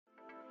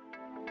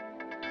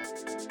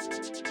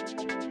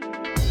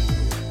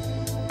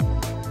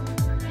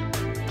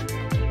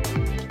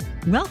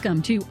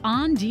Welcome to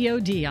On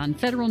DoD on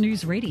Federal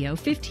News Radio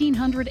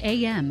 1500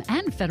 AM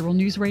and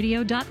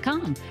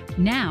federalnewsradio.com.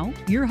 Now,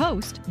 your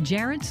host,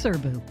 Jared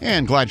Serbu.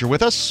 And glad you're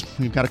with us.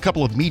 We've got a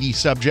couple of meaty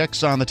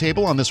subjects on the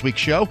table on this week's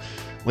show.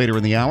 Later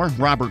in the hour,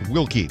 Robert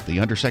Wilkie, the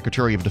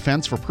Undersecretary of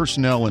Defense for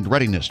Personnel and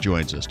Readiness,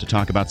 joins us to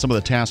talk about some of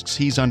the tasks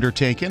he's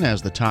undertaken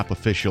as the top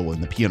official in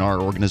the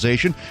P&R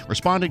organization,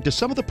 responding to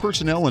some of the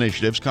personnel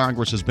initiatives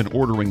Congress has been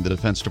ordering the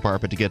Defense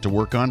Department to get to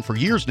work on for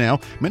years now,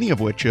 many of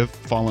which have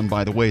fallen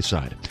by the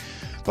wayside.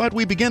 But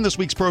we begin this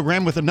week's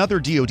program with another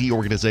DoD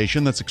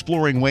organization that's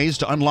exploring ways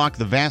to unlock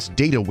the vast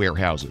data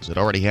warehouses it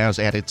already has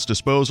at its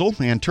disposal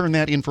and turn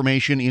that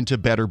information into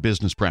better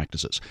business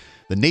practices.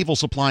 The Naval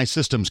Supply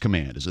Systems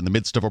Command is in the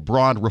midst of a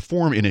broad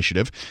reform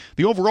initiative.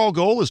 The overall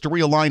goal is to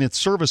realign its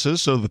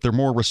services so that they're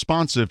more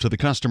responsive to the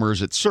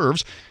customers it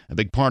serves. A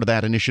big part of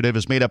that initiative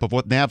is made up of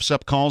what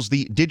NAVSUP calls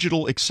the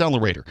Digital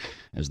Accelerator.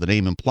 As the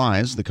name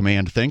implies, the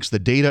command thinks the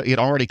data it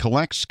already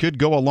collects could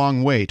go a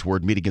long way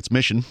toward meeting its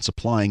mission,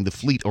 supplying the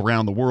fleet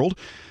around the world.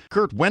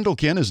 Kurt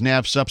Wendelken is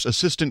NAVSUP's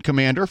Assistant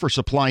Commander for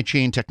Supply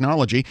Chain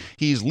Technology.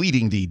 He's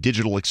leading the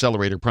Digital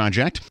Accelerator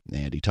project,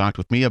 and he talked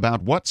with me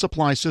about what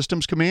Supply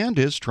Systems Command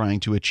is trying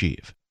to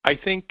achieve. I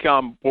think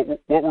what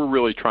we're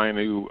really trying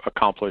to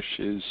accomplish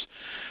is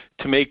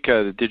to make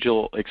the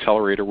Digital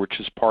Accelerator, which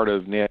is part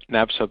of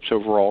NAVSUP's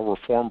overall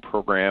reform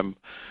program,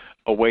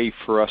 a way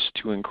for us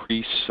to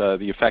increase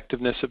the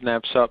effectiveness of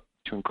NAVSUP,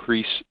 to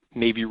increase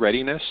Navy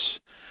readiness,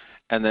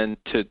 and then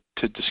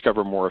to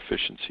discover more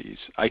efficiencies.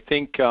 I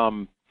think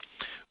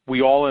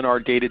we all in our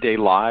day-to-day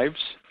lives,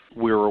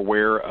 we're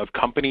aware of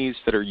companies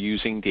that are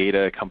using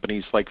data,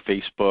 companies like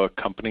Facebook,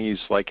 companies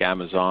like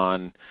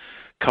Amazon,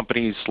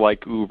 companies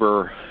like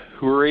Uber,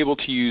 who are able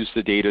to use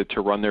the data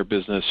to run their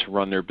business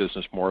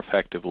more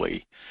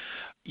effectively.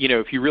 You know,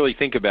 if you really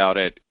think about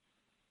it,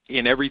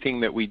 in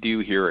everything that we do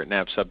here at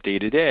NAVSUP day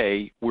to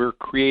day, we're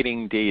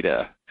creating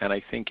data. And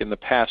I think in the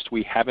past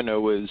we haven't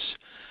always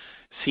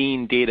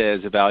seen data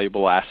as a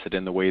valuable asset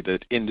in the way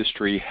that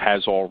industry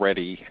has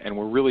already. And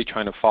we're really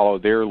trying to follow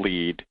their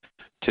lead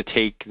to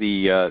take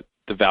the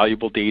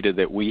valuable data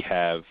that we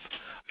have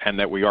and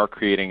that we are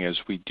creating as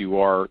we do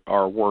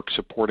our work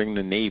supporting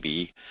the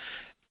Navy,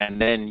 and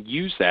then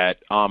use that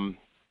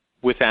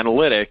with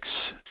analytics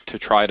to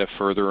try to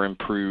further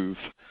improve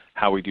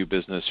how we do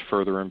business,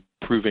 further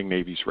improving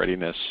Navy's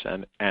readiness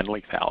and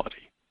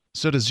lethality.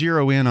 So to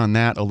zero in on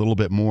that a little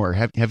bit more,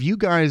 have you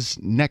guys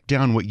necked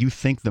down what you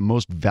think the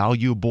most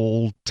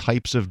valuable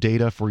types of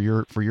data for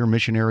your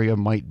mission area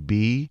might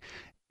be?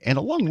 And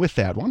along with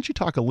that, why don't you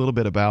talk a little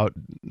bit about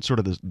sort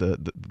of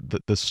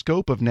the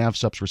scope of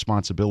NAVSUP's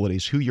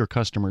responsibilities, who your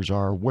customers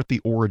are, what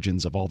the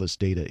origins of all this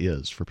data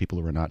is for people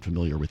who are not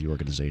familiar with the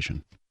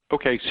organization?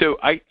 Okay, so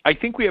I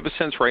think we have a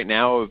sense right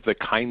now of the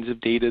kinds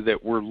of data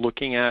that we're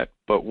looking at,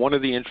 but one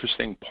of the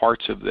interesting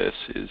parts of this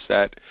is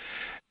that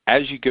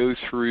as you go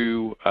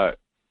through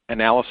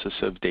analysis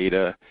of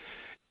data,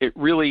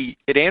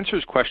 it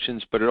answers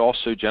questions, but it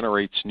also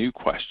generates new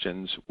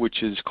questions,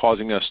 which is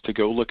causing us to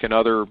go look in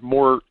other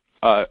more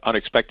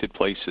unexpected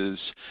places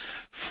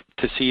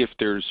to see if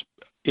there's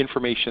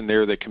information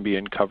there that can be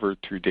uncovered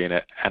through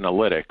data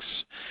analytics.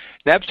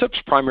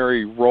 NAVSUP's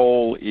primary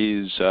role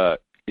is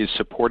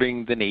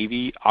supporting the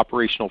Navy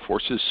operational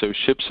forces, so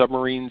ships,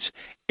 submarines,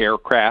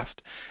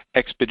 aircraft,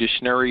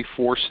 expeditionary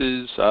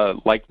forces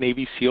like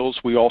Navy SEALs.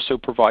 We also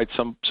provide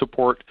some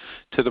support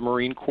to the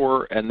Marine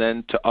Corps and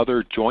then to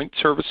other joint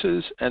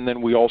services, and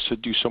then we also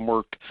do some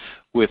work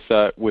with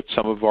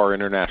some of our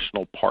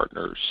international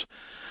partners.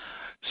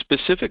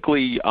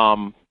 Specifically,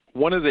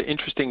 one of the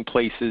interesting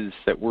places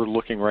that we're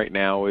looking right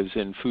now is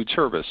in food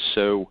service.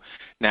 So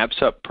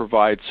NAVSUP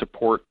provides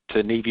support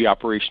to Navy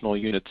operational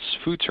units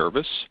food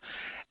service,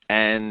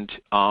 and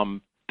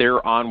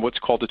they're on what's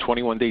called a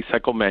 21-day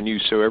cycle menu.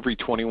 So every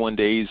 21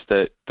 days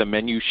the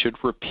menu should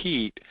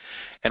repeat.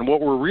 And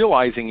what we're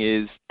realizing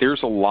is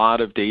there's a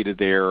lot of data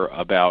there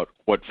about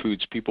what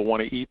foods people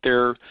want to eat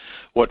there,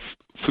 what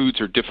foods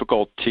are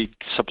difficult to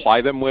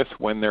supply them with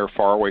when they're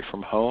far away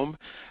from home.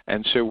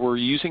 And so we're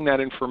using that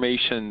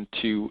information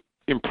to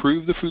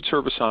improve the food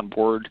service on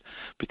board,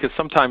 because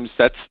sometimes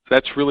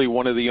that's really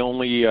one of the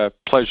only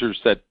pleasures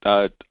that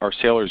our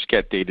sailors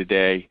get day to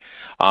day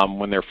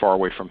when they're far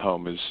away from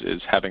home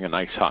is having a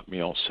nice hot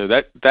meal. So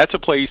that's a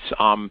place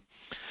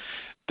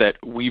that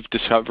we've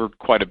discovered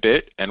quite a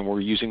bit, and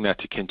we're using that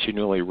to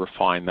continually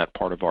refine that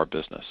part of our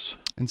business.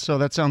 And so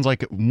that sounds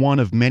like one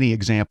of many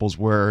examples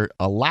where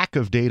a lack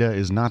of data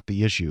is not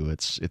the issue.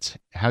 It's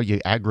how you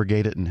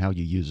aggregate it and how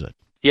you use it.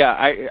 Yeah,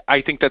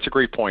 I think that's a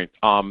great point.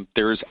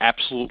 There is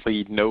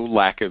absolutely no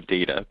lack of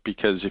data,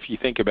 because if you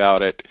think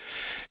about it,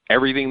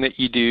 everything that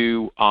you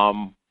do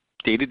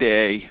day to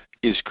day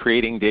is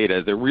creating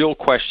data. The real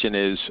question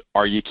is,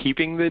 are you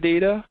keeping the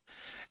data?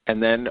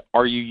 And then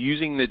are you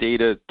using the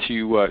data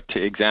to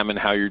examine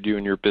how you're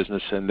doing your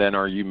business, and then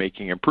are you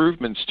making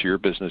improvements to your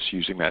business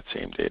using that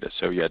same data?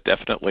 So yeah,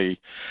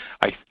 definitely,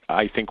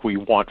 I think we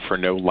want for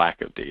no lack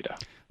of data.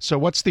 So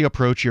what's the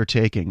approach you're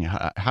taking?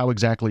 How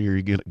exactly are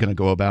you going to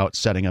go about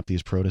setting up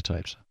these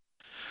prototypes?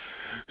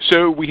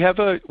 So we have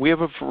a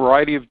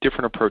variety of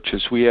different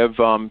approaches. We have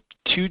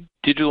two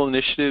digital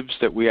initiatives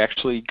that we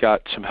actually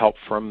got some help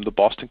from the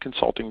Boston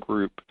Consulting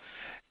Group,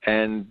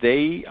 and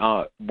they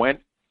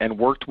went and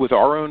worked with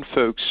our own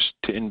folks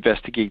to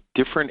investigate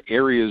different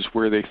areas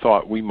where they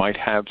thought we might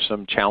have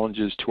some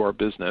challenges to our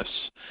business.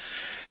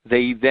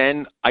 They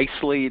then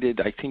isolated,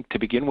 I think to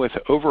begin with,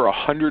 over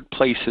 100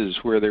 places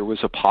where there was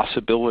a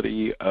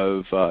possibility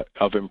of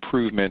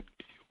improvement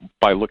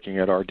by looking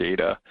at our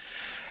data.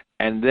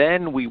 And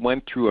then we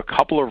went through a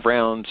couple of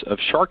rounds of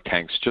Shark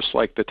Tanks, just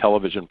like the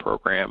television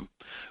program,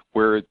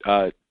 where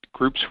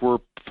groups were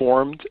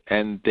formed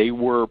and they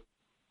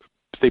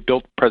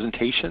built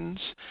presentations,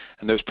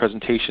 and those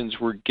presentations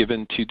were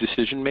given to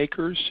decision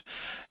makers,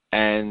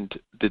 and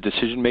the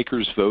decision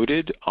makers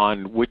voted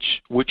on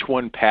which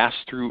one passed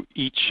through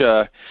each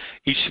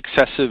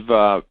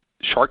successive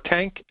Shark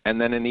Tank, and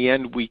then in the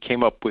end we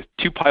came up with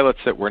two pilots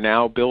that we're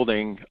now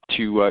building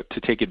to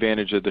take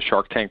advantage of the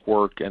Shark Tank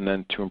work and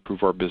then to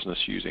improve our business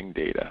using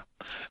data.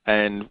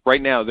 And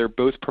right now they're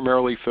both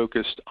primarily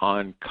focused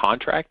on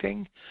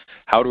contracting,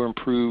 how to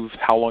improve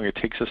how long it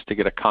takes us to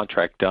get a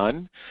contract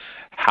done,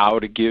 how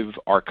to give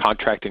our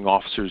contracting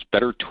officers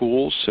better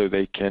tools so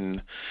they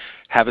can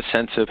have a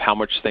sense of how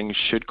much things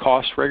should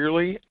cost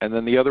regularly, and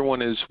then the other one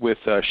is with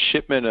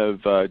shipment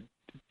of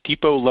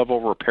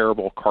depot-level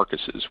repairable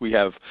carcasses. We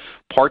have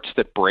parts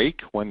that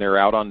break when they're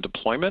out on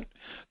deployment.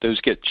 Those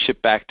get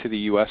shipped back to the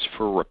U.S.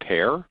 for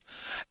repair,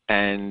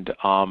 and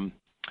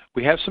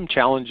we have some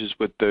challenges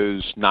with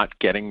those not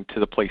getting to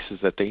the places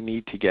that they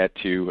need to get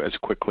to as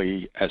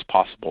quickly as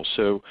possible.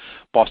 So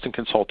Boston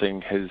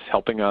Consulting is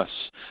helping us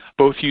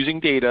both using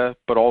data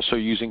but also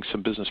using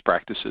some business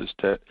practices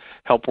to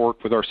help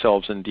work with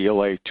ourselves and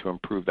DLA to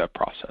improve that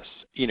process.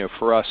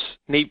 For us,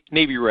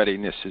 Navy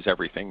readiness is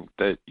everything,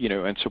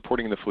 and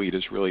supporting the fleet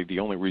is really the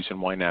only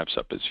reason why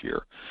NAVSUP is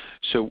here.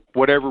 So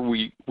whatever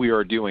we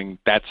are doing,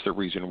 that's the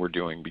reason we're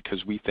doing,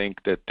 because we think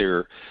that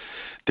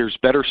there's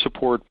better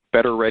support,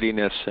 better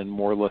readiness, and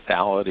more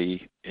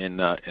lethality in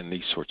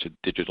these sorts of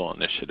digital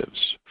initiatives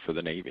for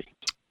the Navy.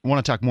 I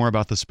want to talk more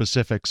about the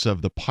specifics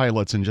of the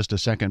pilots in just a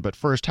second, but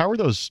first, how are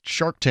those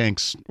Shark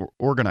Tanks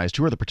organized?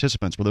 Who are the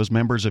participants? Were those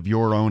members of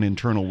your own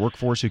internal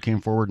workforce who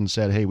came forward and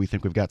said, hey, we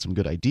think we've got some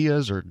good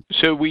ideas? Or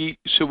So we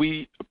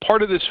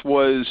part of this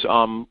was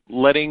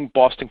letting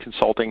Boston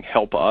Consulting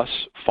help us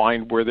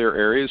find where there are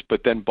areas, but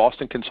then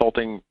Boston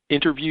Consulting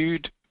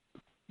interviewed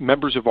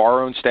members of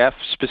our own staff,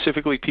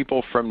 specifically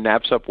people from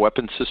NAVSUP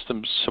Weapons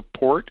Systems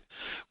Support,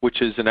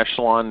 which is an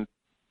Echelon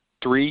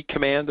 3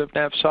 command of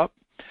NAVSUP.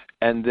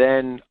 And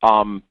then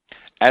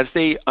as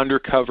they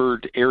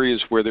uncovered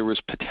areas where there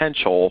was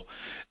potential,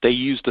 they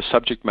used the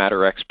subject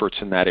matter experts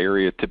in that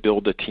area to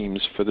build the teams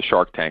for the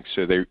Shark Tank.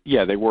 So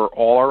they were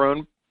all our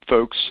own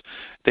folks.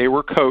 They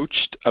were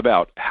coached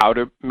about how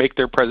to make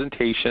their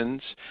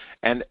presentations,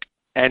 and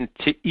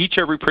to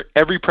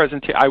every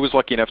presentation, I was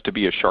lucky enough to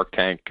be a Shark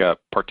Tank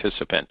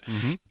participant.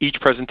 Mm-hmm. Each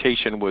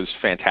presentation was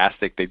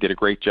fantastic. They did a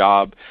great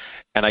job,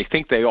 and I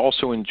think they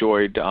also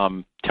enjoyed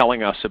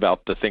telling us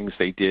about the things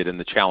they did and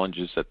the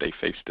challenges that they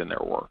faced in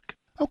their work.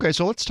 Okay,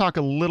 so let's talk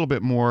a little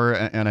bit more,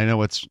 and I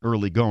know it's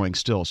early going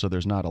still, so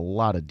there's not a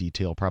lot of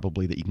detail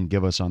probably that you can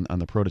give us on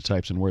the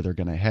prototypes and where they're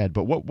going to head.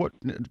 But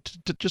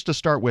just to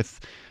start with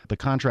the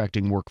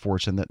contracting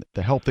workforce and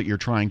the help that you're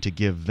trying to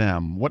give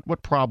them,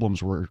 what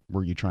problems were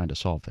you trying to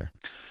solve there?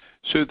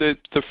 So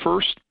the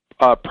first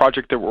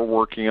project that we're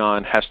working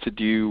on has to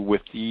do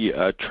with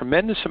the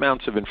tremendous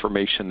amounts of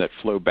information that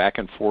flow back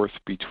and forth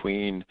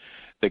between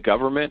the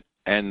government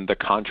and the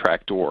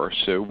contractor.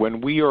 So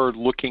when we are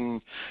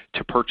looking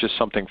to purchase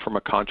something from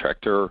a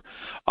contractor,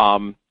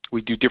 we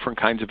do different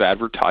kinds of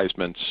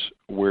advertisements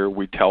where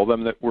we tell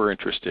them that we're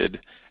interested,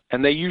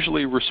 and they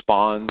usually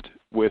respond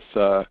with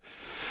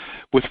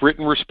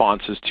written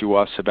responses to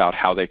us about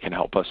how they can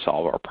help us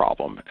solve our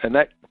problem. And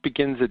that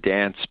begins a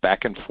dance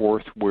back and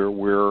forth where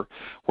we're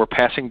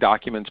passing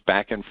documents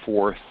back and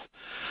forth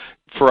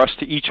for us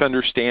to each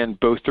understand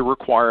both the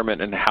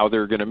requirement and how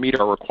they're going to meet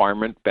our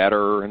requirement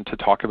better, and to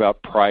talk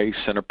about price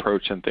and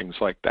approach and things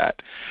like that.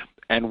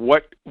 And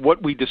what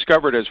we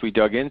discovered as we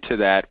dug into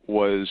that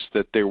was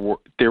that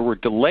there were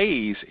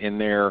delays in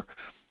there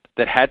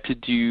that had to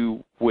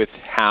do with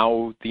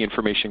how the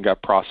information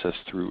got processed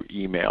through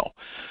email.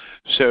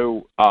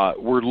 So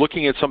we're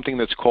looking at something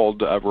that's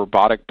called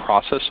robotic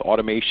process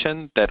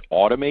automation that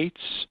automates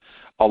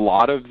a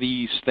lot of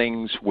these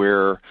things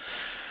where,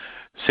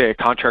 say, a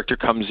contractor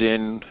comes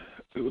in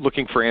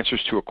looking for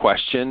answers to a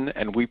question,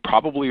 and we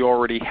probably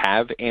already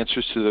have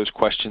answers to those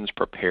questions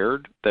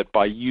prepared, that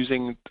by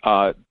using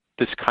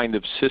this kind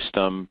of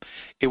system,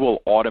 it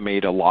will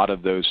automate a lot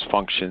of those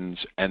functions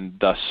and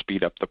thus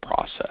speed up the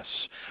process.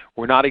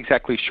 We're not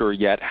exactly sure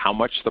yet how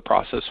much the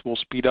process will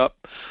speed up,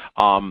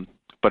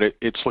 but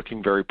it's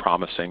looking very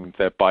promising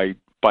that by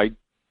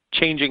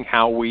changing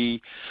how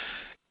we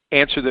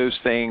answer those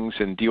things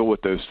and deal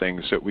with those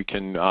things, that we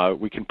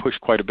can push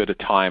quite a bit of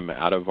time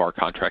out of our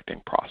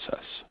contracting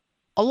process.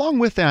 Along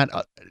with that,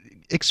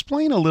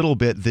 explain a little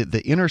bit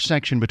the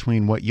intersection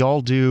between what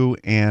y'all do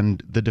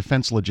and the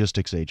Defense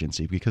Logistics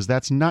Agency, because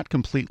that's not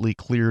completely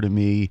clear to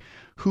me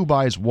who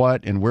buys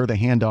what and where the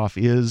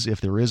handoff is,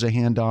 if there is a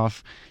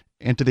handoff.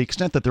 And to the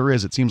extent that there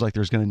is, it seems like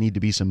there's going to need to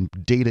be some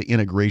data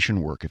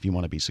integration work if you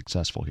want to be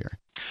successful here.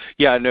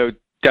 Yeah, no,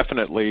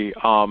 definitely.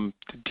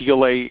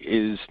 DLA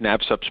is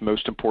NAVSUP's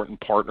most important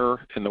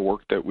partner in the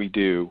work that we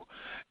do.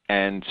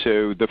 And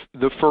so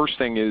the first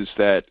thing is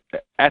that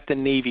at the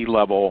Navy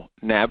level,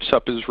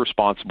 NAVSUP is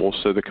responsible.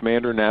 So the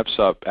commander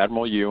NAVSUP,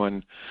 Admiral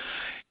Ewan,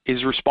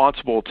 is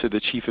responsible to the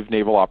Chief of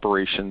Naval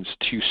Operations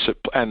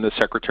and the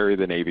Secretary of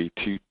the Navy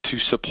to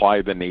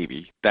supply the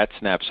Navy. That's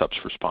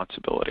NAVSUP's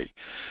responsibility.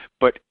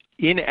 But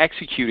in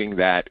executing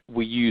that,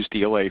 we use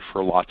DLA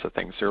for lots of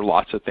things. There are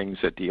lots of things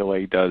that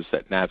DLA does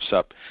that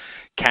NAVSUP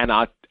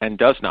cannot and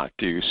does not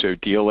do. So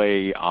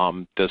DLA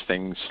does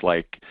things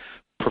like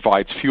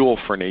provides fuel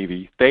for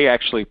Navy. They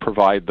actually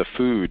provide the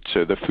food.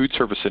 So the food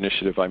service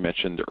initiative I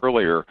mentioned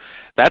earlier,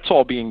 that's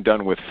all being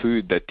done with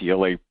food that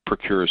DLA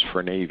procures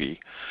for Navy.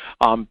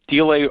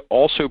 DLA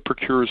also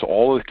procures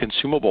all of the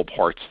consumable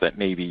parts that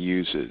Navy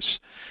uses.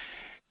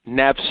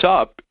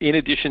 NAVSUP, in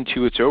addition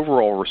to its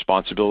overall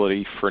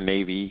responsibility for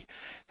Navy,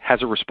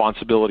 has a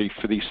responsibility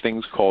for these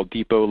things called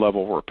depot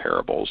level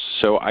repairables.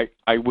 So I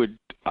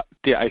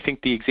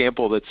think the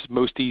example that's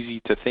most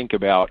easy to think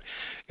about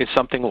is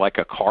something like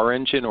a car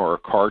engine or a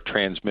car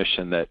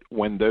transmission, that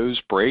when those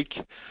break,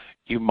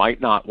 you might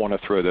not want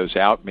to throw those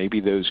out.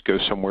 Maybe those go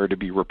somewhere to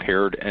be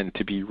repaired and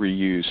to be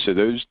reused. So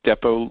those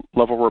depot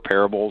level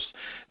repairables,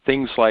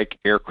 things like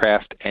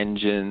aircraft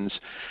engines,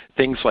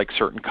 things like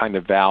certain kind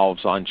of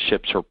valves on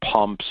ships or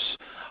pumps,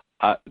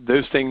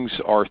 those things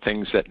are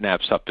things that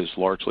NAVSUP is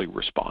largely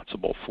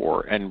responsible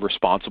for, and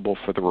responsible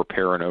for the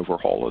repair and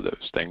overhaul of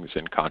those things,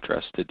 in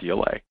contrast to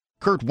DLA.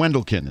 Kurt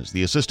Wendelken is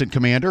the Assistant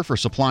Commander for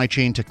Supply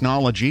Chain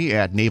Technology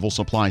at Naval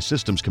Supply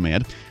Systems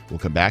Command. We'll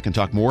come back and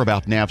talk more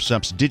about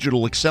NAVSUP's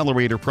Digital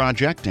Accelerator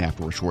project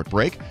after a short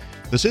break.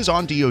 This is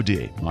On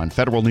DoD on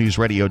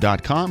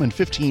federalnewsradio.com and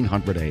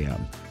 1500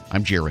 AM.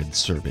 I'm Jared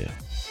Serbu.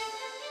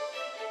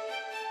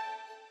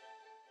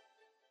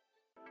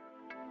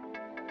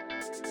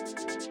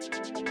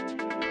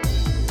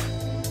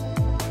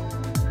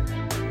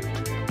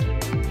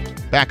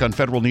 Back on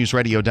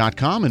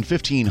federalnewsradio.com and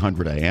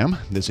 1500 AM.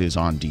 This is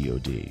On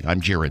DoD.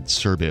 I'm Jared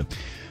Serbu.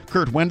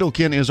 Kurt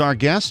Wendelken is our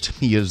guest.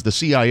 He is the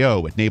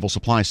CIO at Naval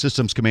Supply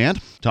Systems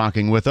Command,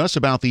 talking with us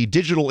about the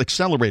Digital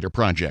Accelerator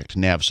project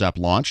NAVSUP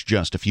launched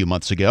just a few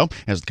months ago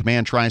as the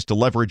command tries to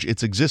leverage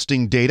its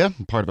existing data,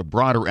 part of a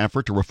broader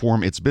effort to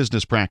reform its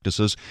business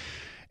practices.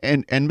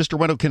 And Mr.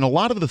 Wendelken, a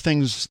lot of the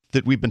things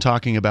that we've been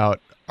talking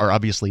about are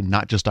obviously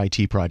not just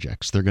IT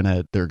projects. They're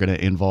gonna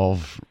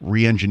involve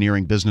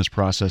re-engineering business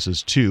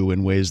processes too,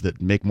 in ways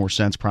that make more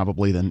sense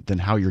probably than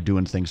how you're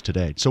doing things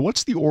today. So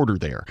what's the order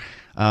there?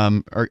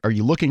 Are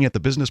you looking at the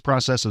business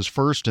processes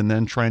first and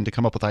then trying to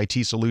come up with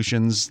IT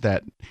solutions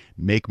that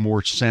make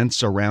more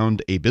sense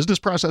around a business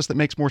process that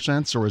makes more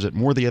sense, or is it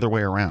more the other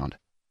way around?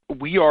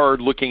 We are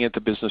looking at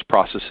the business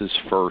processes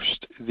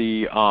first.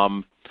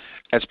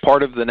 As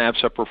part of the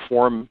NAVSUP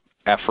reform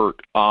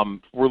effort,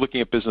 we're looking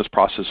at business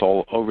process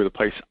all over the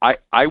place.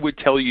 I would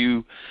tell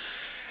you,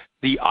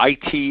 the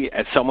IT,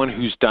 as someone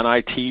who's done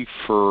IT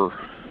for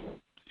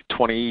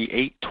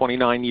 28,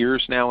 29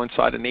 years now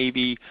inside a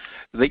Navy,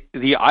 the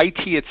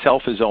IT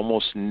itself is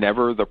almost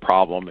never the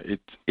problem.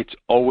 It's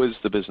always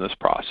the business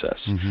process.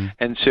 Mm-hmm.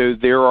 And so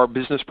there are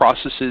business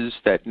processes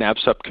that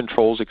NAVSUP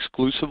controls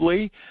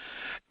exclusively,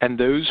 and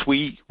those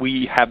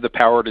we have the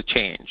power to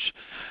change.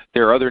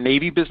 There are other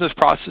Navy business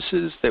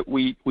processes that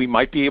we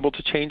might be able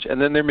to change,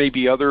 and then there may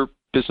be other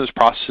business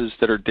processes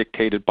that are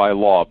dictated by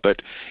law.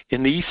 But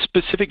in these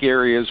specific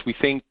areas, we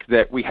think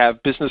that we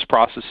have business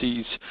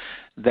processes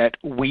that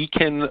we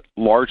can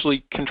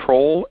largely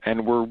control,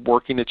 and we're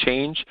working to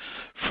change.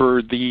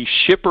 For the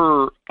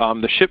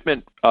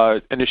shipment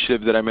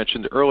initiative that I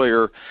mentioned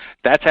earlier,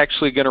 that's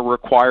actually going to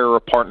require a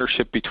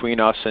partnership between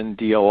us and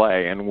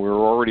DLA, and we're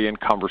already in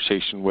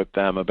conversation with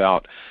them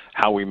about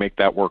how we make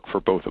that work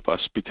for both of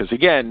us. Because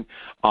again,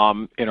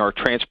 in our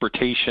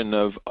transportation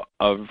of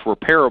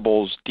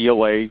repairables,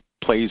 DLA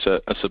plays a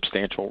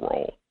substantial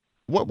role.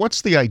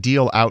 What's the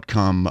ideal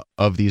outcome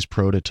of these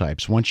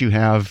prototypes? Once you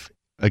have,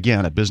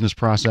 again, a business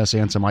process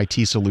and some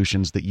IT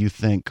solutions that you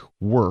think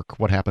work,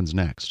 what happens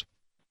next?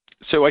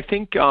 So I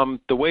think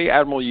the way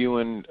Admiral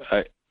Ewan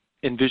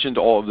envisioned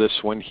all of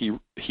this when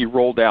he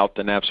rolled out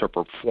the NAVSUP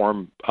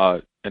reform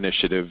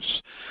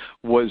initiatives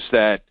was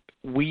that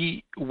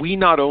we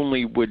not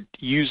only would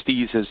use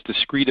these as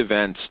discrete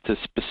events to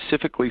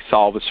specifically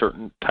solve a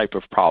certain type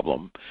of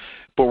problem,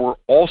 but we're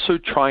also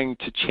trying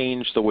to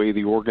change the way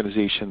the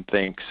organization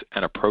thinks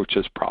and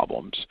approaches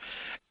problems.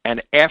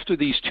 And after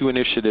these two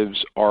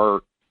initiatives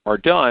are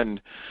done,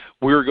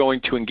 we're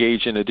going to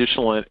engage in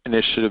additional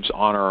initiatives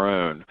on our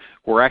own.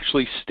 We're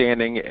actually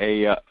standing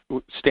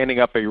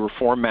up a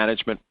reform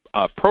management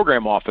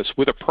program office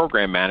with a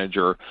program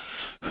manager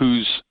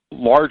whose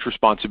large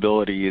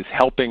responsibility is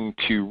helping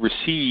to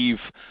receive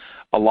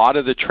a lot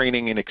of the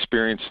training and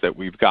experience that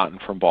we've gotten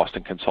from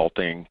Boston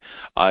Consulting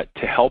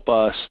to help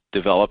us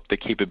develop the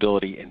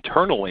capability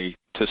internally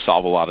to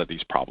solve a lot of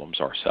these problems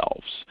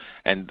ourselves.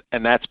 And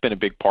that's been a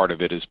big part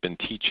of it, has been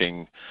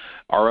teaching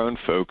our own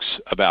folks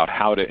about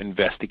how to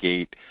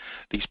investigate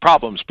these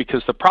problems,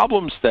 because the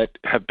problems that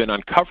have been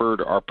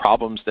uncovered are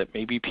problems that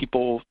maybe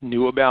people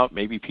knew about,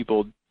 maybe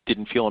people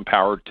didn't feel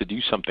empowered to do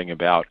something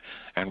about,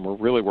 and we're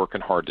really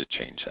working hard to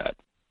change that.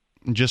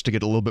 Just to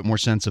get a little bit more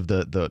sense of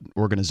the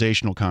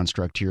organizational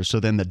construct here, so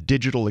then the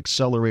Digital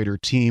Accelerator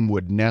team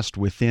would nest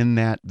within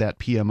that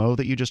PMO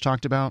that you just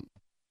talked about?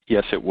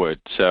 Yes, it would.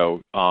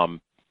 So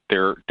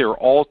there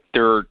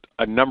are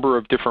a number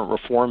of different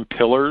reform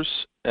pillars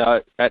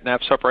at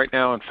NAVSUP right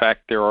now. In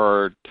fact, there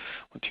are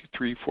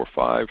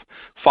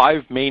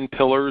 5 main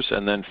pillars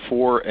and then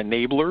 4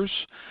 enablers.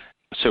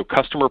 So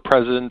customer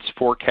presence,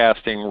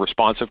 forecasting,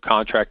 responsive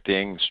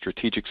contracting,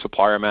 strategic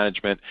supplier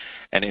management,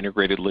 and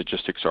integrated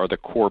logistics are the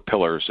core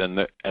pillars. And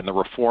the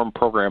Reform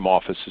Program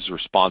Office is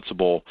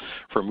responsible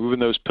for moving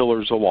those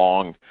pillars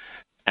along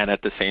and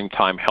at the same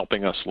time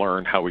helping us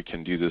learn how we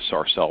can do this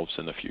ourselves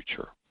in the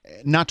future.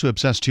 Not to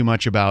obsess too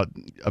much about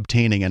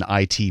obtaining an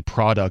IT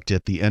product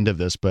at the end of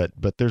this, but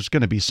there's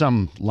going to be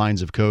some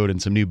lines of code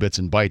and some new bits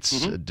and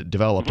bytes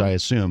developed, I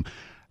assume.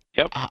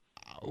 Yep.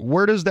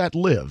 Where does that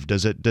live?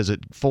 Does it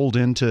fold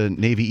into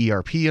Navy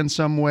ERP in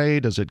some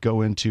way? Does it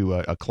go into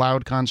a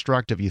cloud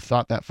construct? Have you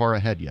thought that far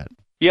ahead yet?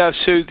 Yeah.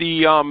 So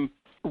the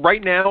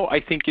right now,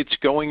 I think it's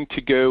going to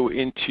go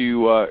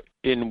into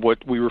in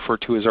what we refer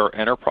to as our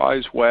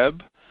enterprise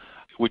web,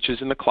 which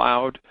is in the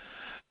cloud.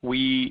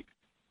 We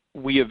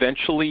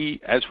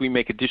eventually, as we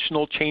make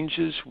additional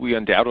changes, we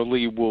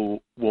undoubtedly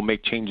will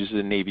make changes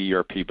in Navy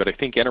ERP. But I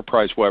think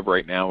enterprise web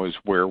right now is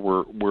where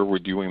we're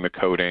doing the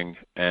coding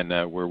and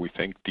where we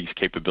think these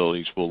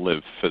capabilities will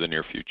live for the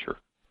near future.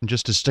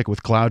 Just to stick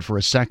with cloud for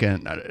a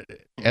second,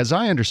 as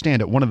I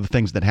understand it, one of the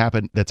things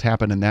that's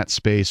happened in that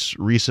space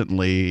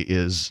recently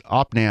is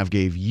OpNav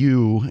gave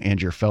you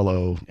and your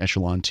fellow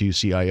Echelon 2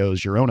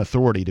 CIOs your own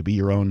authority to be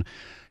your own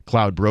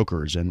cloud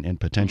brokers and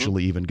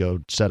potentially even go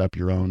set up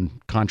your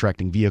own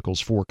contracting vehicles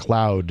for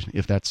cloud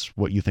if that's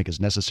what you think is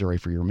necessary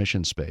for your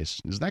mission space.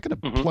 Is that going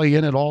to play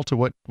in at all to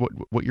what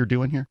you're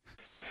doing here?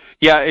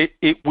 Yeah,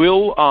 it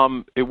will.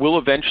 It will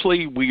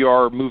eventually. We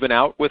are moving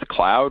out with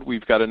cloud.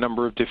 We've got a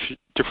number of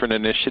different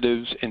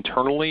initiatives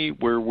internally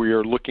where we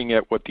are looking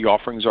at what the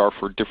offerings are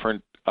for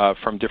different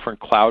from different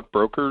cloud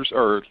brokers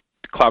or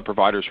cloud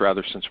providers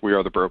rather, since we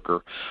are the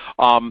broker.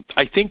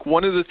 I think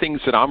one of the things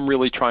that I'm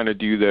really trying to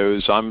do though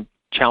is I'm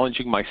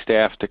challenging my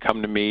staff to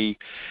come to me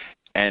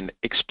and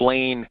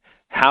explain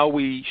how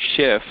we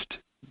shift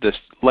the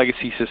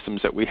legacy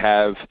systems that we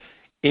have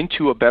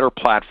into a better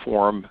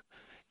platform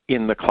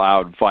in the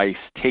cloud, vice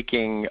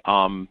taking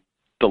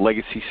the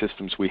legacy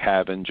systems we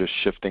have and just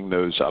shifting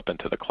those up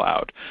into the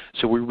cloud.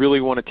 So we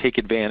really want to take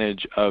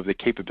advantage of the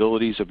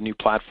capabilities of new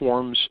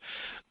platforms,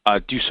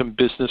 do some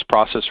business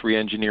process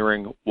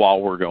reengineering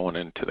while we're going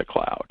into the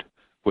cloud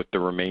with the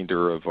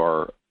remainder of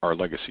our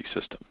legacy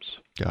systems.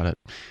 Got it.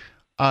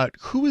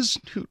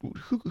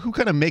 Who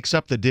kind of makes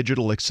up the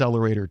Digital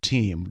Accelerator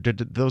team? Did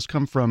those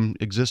come from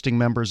existing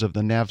members of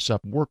the NAVSUP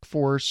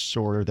workforce,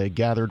 or are they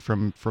gathered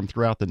from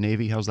throughout the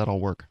Navy? How's that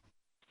all work?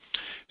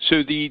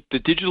 So the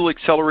Digital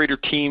Accelerator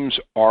teams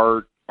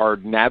are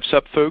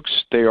NAVSUP folks.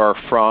 They are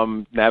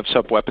from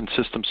NAVSUP Weapon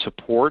System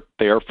Support.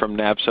 They are from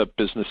NAVSUP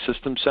Business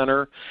Systems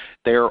Center.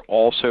 They are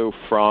also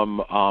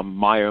from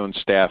my own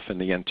staff in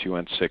the N2,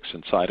 N6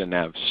 inside of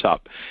NAVSUP.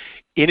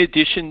 In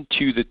addition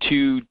to the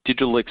 2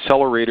 Digital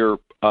Accelerator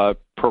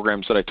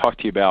programs that I talked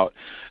to you about,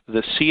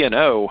 the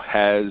CNO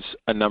has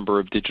a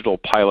number of digital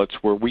pilots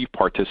where we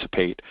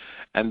participate,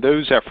 and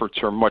those efforts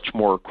are much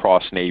more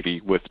across Navy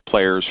with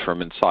players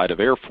from inside of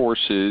Air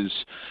Forces,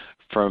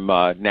 from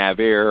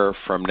NAVAIR,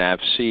 from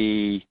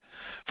NAVSEA,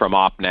 from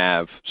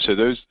OpNav. So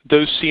those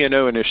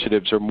CNO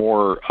initiatives are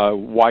more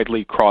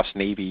widely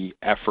cross-Navy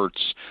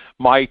efforts.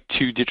 My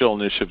 2 digital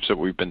initiatives that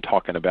we've been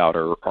talking about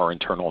are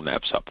internal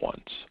NAVSUP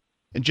ones.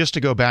 And just to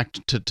go back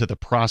to the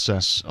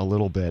process a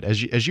little bit,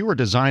 as you were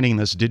designing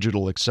this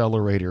Digital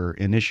Accelerator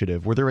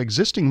initiative, were there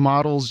existing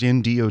models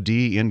in DoD,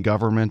 in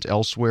government,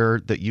 elsewhere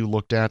that you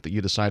looked at that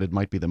you decided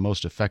might be the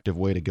most effective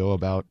way to go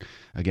about,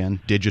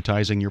 again,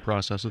 digitizing your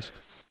processes?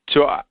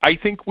 So I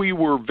think we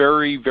were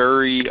very,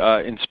 very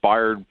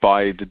inspired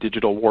by the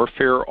Digital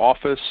Warfare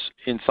Office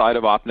inside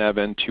of OpNav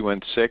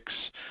N2, N6.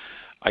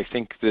 I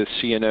think the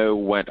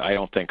CNO went, I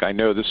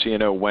know the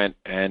CNO went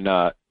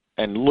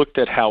and looked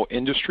at how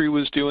industry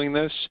was doing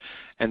this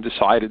and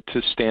decided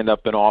to stand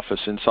up an office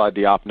inside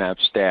the OpNav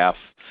staff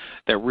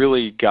that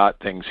really got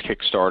things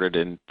kick-started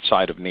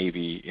inside of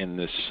Navy in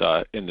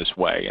this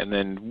way. And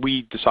then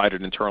we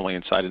decided internally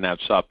inside of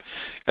NAVSUP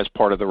as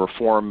part of the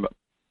reform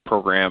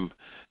program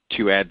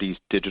to add these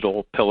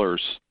digital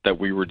pillars that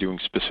we were doing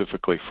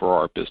specifically for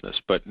our business.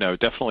 But no,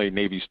 definitely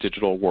Navy's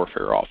Digital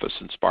Warfare Office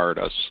inspired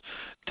us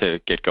to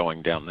get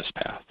going down this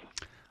path.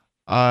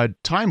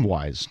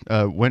 Time-wise,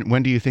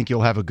 when do you think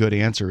you'll have a good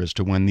answer as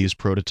to when these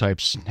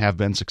prototypes have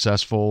been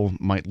successful,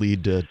 might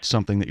lead to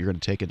something that you're going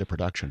to take into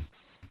production?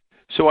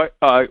 So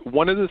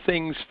one of the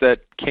things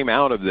that came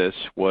out of this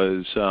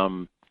was,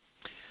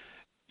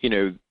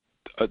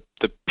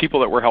 the people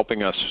that were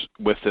helping us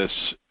with this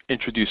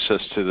introduced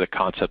us to the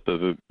concept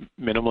of a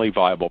minimally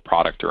viable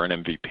product, or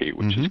an MVP,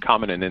 which is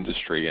common in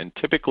industry and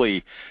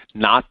typically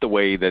not the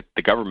way that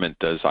the government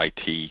does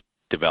IT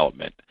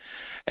development.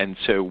 And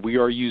so we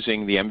are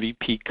using the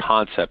MVP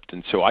concept.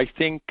 And so I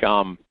think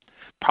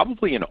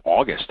probably in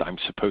August I'm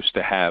supposed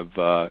to have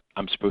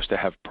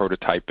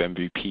prototype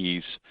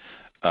MVPs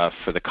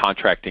for the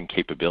contracting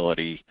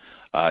capability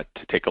to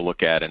take a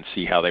look at and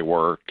see how they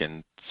work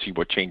and see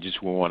what changes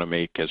we want to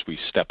make as we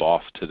step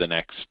off to the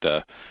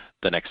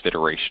next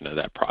iteration of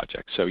that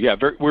project. So yeah,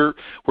 we're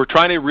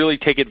trying to really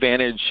take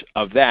advantage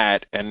of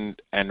that and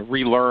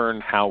relearn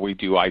how we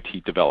do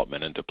IT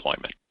development and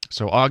deployment.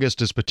 So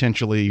August is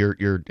potentially your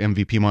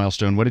MVP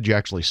milestone. What did you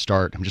actually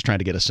start? I'm just trying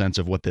to get a sense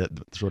of what the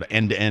sort of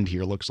end-to-end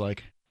here looks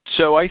like.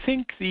 So I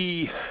think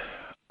the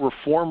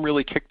reform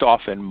really kicked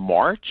off in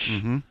March.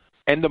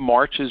 End of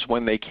March is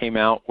when they came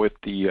out with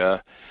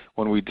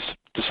when we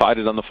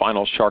decided on the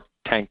final Shark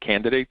Tank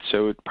candidate.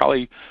 So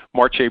probably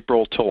March,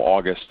 April till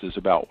August is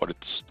about what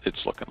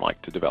it's looking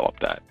like to develop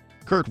that.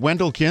 Kurt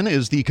Wendelken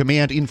is the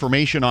Command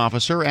Information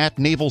Officer at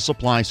Naval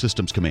Supply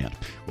Systems Command.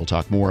 We'll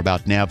talk more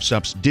about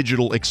NAVSUP's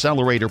Digital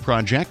Accelerator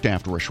project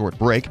after a short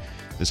break.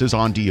 This is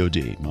On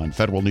DoD on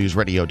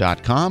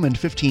federalnewsradio.com and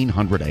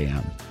 1500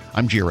 AM.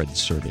 I'm Jared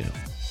Serbu.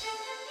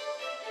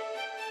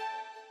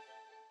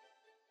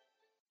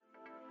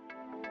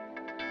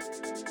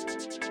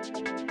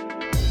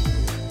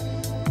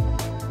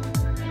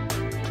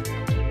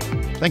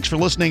 Thanks for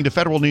listening to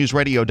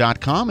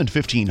federalnewsradio.com and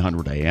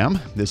 1500 AM.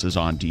 This is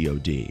On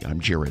DoD. I'm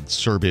Jared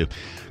Serbu.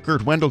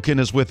 Kurt Wendelken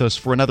is with us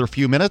for another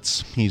few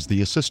minutes. He's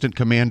the Assistant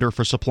Commander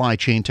for Supply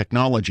Chain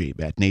Technology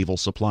at Naval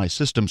Supply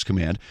Systems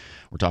Command.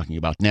 We're talking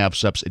about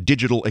NAVSUP's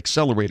Digital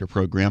Accelerator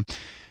program.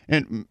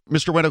 And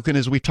Mr. Wendelken,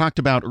 as we talked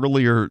about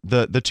earlier,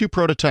 the two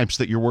prototypes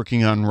that you're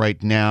working on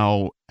right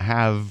now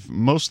have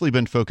mostly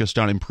been focused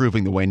on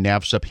improving the way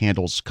NAVSUP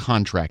handles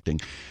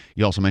contracting.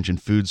 You also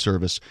mentioned food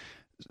service.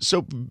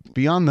 So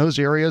beyond those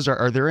areas,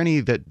 are there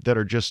any that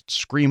are just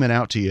screaming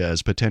out to you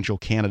as potential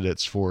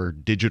candidates for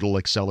digital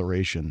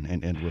acceleration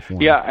and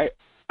reform? Yeah,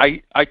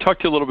 I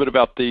talked to you a little bit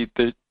about the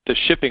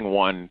shipping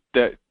one.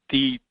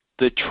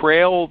 The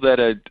trail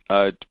that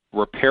a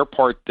repair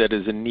part that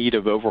is in need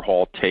of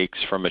overhaul takes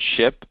from a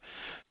ship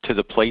to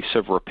the place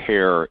of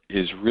repair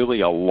is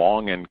really a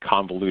long and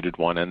convoluted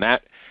one, and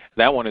that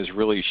one has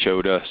really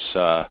showed us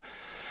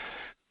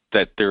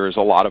that there is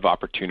a lot of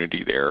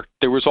opportunity there.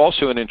 There was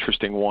also an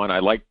interesting one. I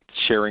like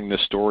sharing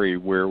this story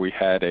where we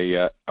had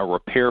a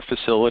repair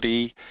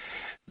facility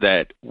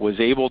that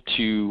was able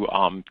to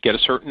get a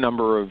certain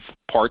number of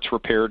parts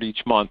repaired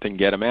each month and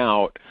get them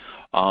out,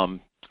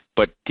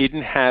 but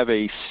didn't have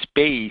a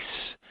space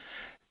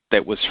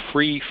that was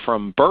free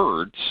from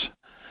birds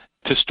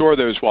to store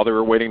those while they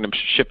were waiting to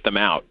ship them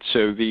out.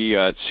 So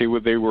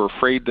they were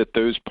afraid that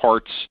those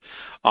parts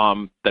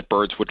that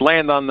birds would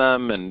land on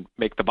them and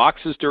make the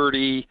boxes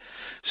dirty.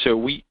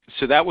 So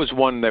that was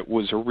one that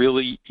was a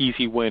really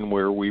easy win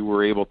where we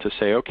were able to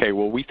say, okay,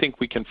 well, we think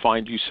we can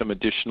find you some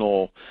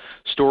additional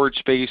storage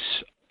space,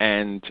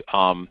 and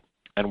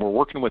we're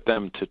working with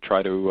them to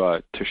try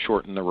to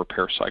shorten the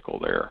repair cycle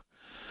there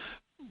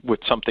with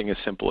something as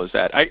simple as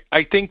that.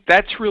 I think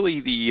that's really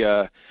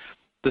the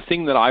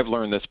thing that I've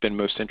learned that's been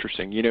most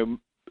interesting.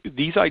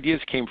 These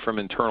ideas came from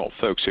internal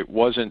folks. It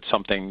wasn't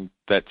something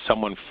that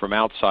someone from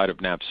outside of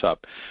NAVSUP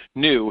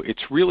knew.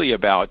 It's really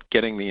about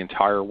getting the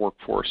entire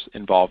workforce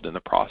involved in the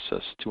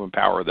process to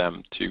empower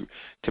them to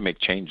make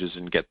changes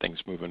and get things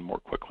moving more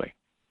quickly.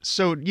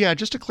 So, yeah,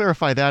 just to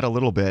clarify that a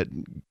little bit,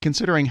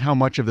 considering how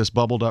much of this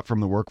bubbled up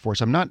from the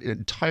workforce, I'm not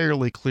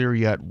entirely clear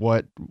yet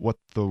what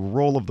the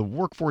role of the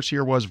workforce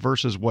here was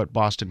versus what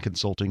Boston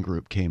Consulting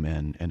Group came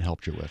in and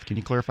helped you with. Can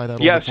you clarify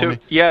that a little bit for me?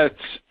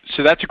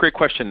 So that's a great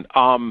question.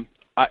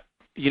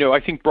 I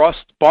think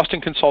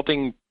Boston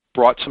Consulting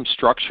brought some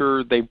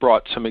structure. They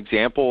brought some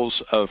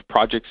examples of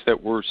projects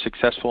that were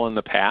successful in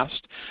the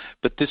past,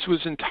 but this was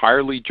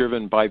entirely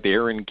driven by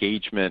their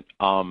engagement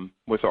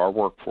with our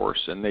workforce,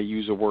 and they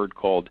use a word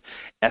called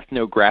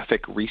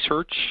ethnographic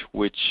research,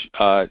 which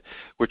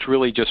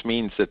really just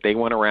means that they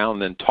went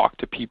around and talked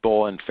to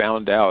people and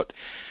found out,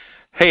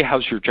 hey,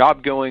 how's your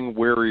job going?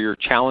 Where are your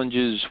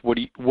challenges? What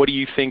do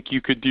you think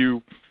you could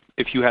do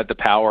if you had the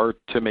power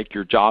to make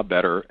your job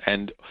better?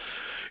 And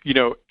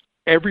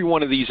every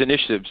one of these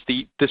initiatives,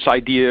 this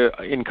idea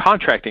in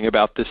contracting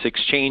about this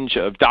exchange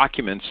of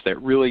documents that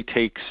really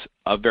takes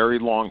a very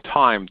long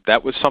time,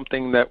 that was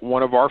something that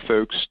one of our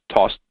folks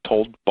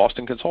told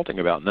Boston Consulting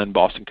about. And then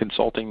Boston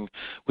Consulting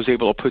was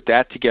able to put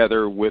that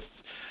together with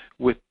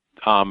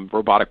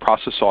robotic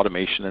process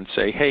automation and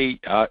say, hey,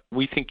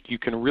 we think you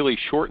can really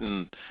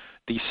shorten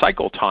these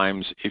cycle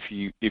times if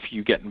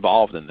you get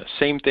involved in this.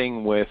 Same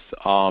thing with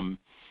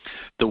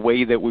the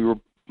way that we were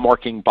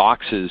marking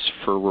boxes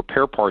for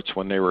repair parts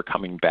when they were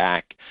coming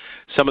back.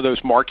 Some of those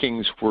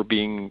markings were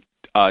being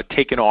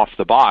taken off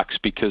the box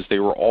because they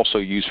were also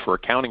used for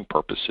accounting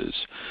purposes.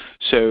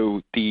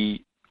 So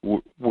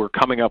we're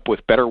coming up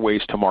with better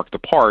ways to mark the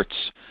parts,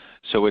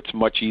 so it's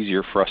much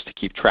easier for us to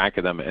keep track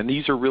of them. And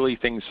these are really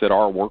things that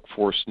our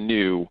workforce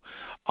knew,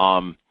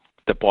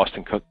 that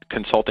Boston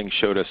Consulting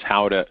showed us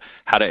how to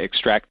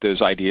extract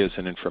those ideas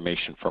and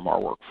information from our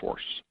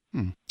workforce.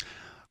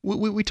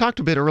 We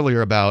talked a bit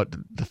earlier about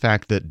the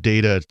fact that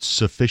data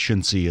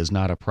sufficiency is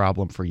not a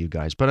problem for you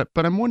guys, but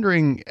I'm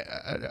wondering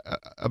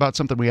about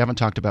something we haven't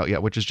talked about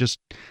yet, which is just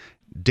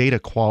data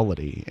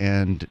quality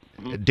and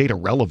data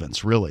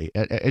relevance, really.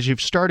 As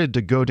you've started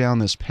to go down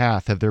this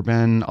path, have there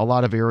been a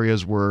lot of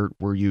areas where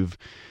you've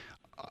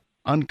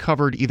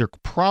uncovered either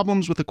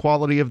problems with the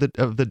quality of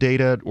the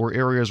data, or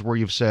areas where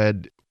you've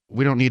said,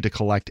 we don't need to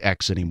collect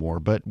X anymore,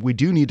 but we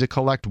do need to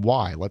collect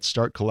Y. Let's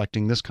start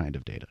collecting this kind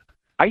of data?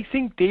 I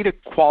think data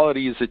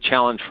quality is a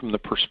challenge from the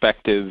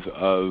perspective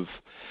of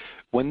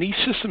when these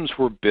systems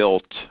were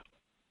built,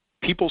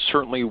 people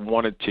certainly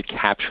wanted to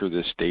capture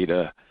this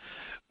data,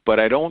 but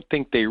I don't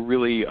think they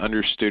really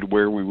understood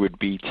where we would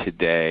be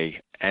today.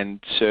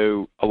 And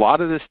so a lot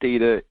of this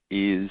data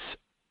is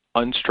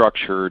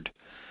unstructured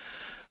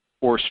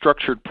or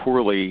structured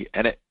poorly,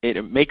 and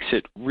it makes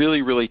it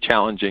really, really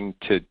challenging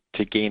to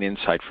gain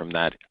insight from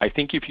that. I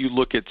think if you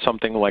look at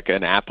something like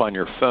an app on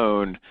your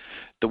phone,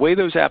 the way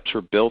those apps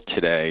are built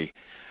today,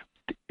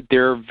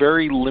 there are a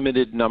very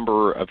limited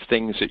number of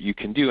things that you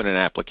can do in an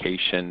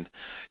application.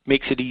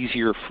 Makes it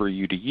easier for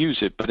you to use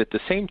it, but at the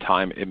same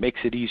time, it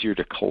makes it easier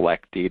to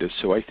collect data.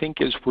 So I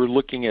think as we're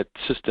looking at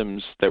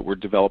systems that we're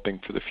developing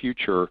for the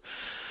future,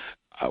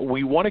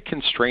 we want to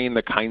constrain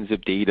the kinds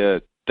of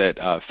data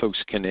that folks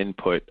can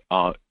input.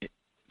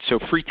 So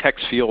free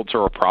text fields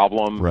are a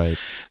problem. Right.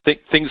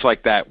 Things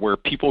like that, where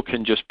people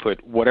can just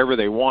put whatever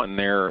they want in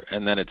there,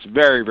 and then it's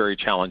very, very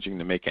challenging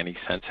to make any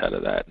sense out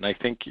of that. And I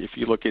think if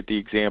you look at the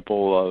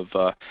example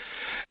of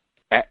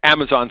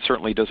Amazon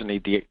certainly doesn't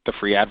need the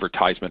free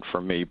advertisement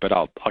from me, but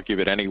I'll give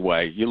it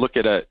anyway. You look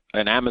at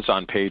an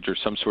Amazon page or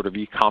some sort of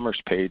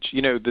e-commerce page,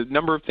 the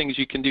number of things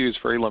you can do is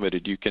very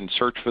limited. You can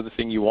search for the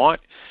thing you want.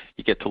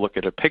 You get to look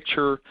at a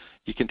picture.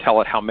 You can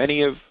tell it how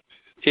many of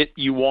it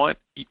you want,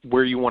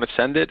 where you want to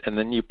send it, and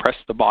then you press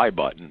the buy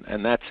button,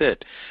 and that's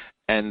it.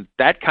 And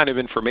that kind of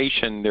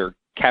information, they're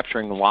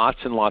capturing lots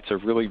and lots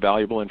of really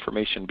valuable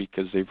information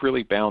because they've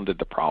really bounded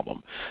the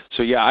problem.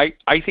 So yeah,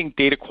 I think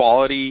data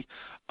quality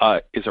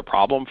is a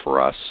problem for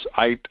us.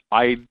 I'd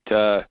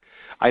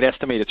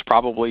estimate it's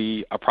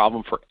probably a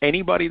problem for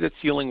anybody that's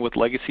dealing with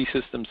legacy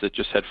systems that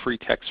just had free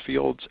text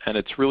fields, and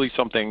it's really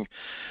something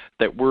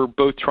that we're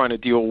both trying to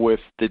deal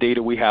with the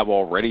data we have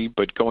already,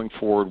 but going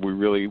forward, we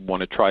really want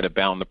to try to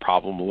bound the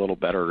problem a little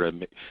better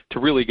and to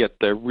really get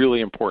the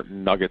really important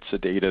nuggets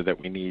of data that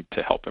we need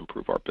to help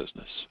improve our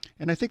business.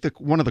 And I think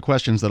that one of the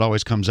questions that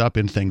always comes up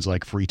in things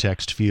like free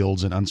text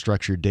fields and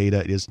unstructured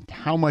data is,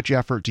 how much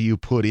effort do you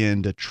put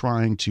into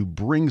trying to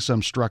bring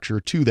some structure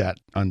to that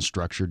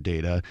unstructured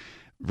data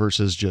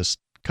versus just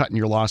cutting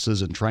your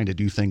losses and trying to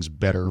do things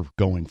better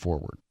going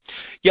forward?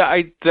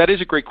 Yeah, that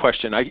is a great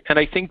question. I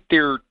think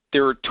there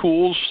are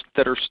tools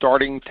that are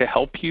starting to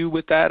help you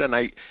with that,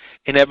 and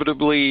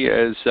inevitably,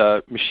 as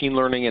machine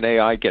learning and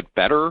AI get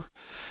better,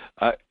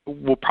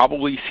 we'll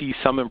probably see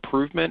some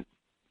improvement.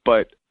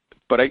 But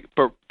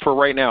for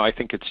right now, I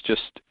think it's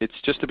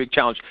just a big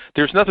challenge.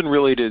 There's nothing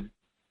really to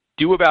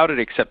do about it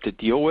except to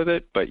deal with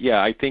it. But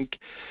yeah, I think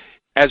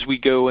as we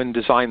go and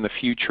design the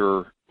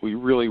future, we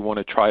really want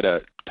to try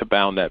to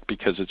bound that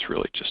because it's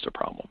really just a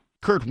problem.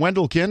 Kurt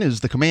Wendelken is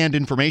the Command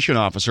Information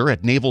Officer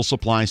at Naval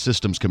Supply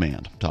Systems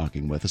Command,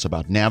 talking with us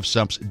about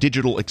NAVSUP's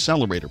Digital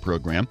Accelerator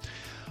Program.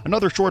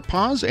 Another short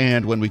pause,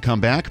 and when we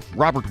come back,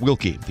 Robert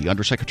Wilkie, the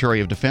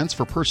Undersecretary of Defense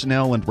for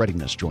Personnel and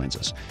Readiness, joins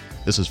us.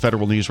 This is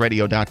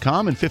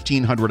federalnewsradio.com and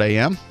 1500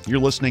 AM. You're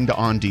listening to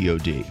On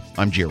DoD.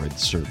 I'm Jared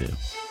Serbu.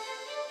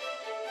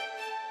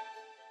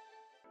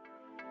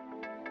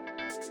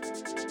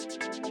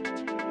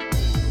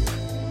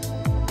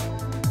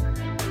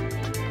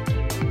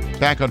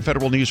 Back on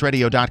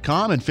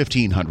federalnewsradio.com and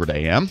 1500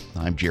 AM.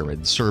 I'm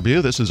Jared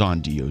Serbu. This is On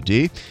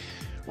DoD.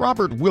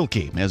 Robert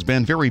Wilkie has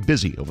been very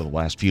busy over the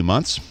last few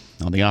months.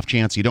 On the off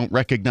chance you don't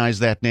recognize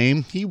that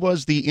name, he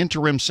was the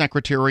interim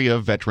Secretary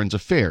of Veterans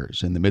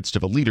Affairs in the midst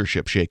of a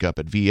leadership shakeup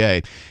at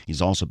VA.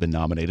 He's also been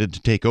nominated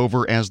to take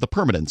over as the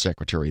permanent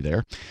secretary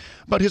there.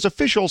 But his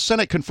official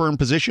Senate-confirmed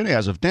position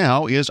as of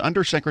now is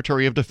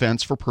Undersecretary of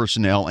Defense for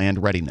Personnel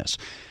and Readiness.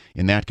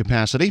 In that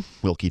capacity,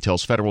 Wilkie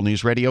tells Federal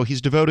News Radio he's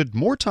devoted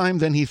more time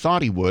than he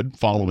thought he would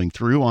following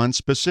through on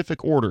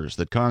specific orders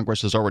that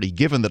Congress has already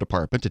given the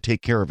department to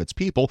take care of its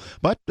people,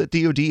 but that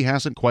DoD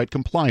hasn't quite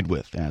complied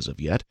with as of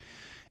yet.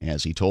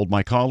 As he told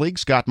my colleague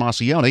Scott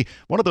Massione,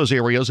 one of those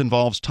areas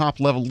involves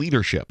top-level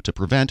leadership to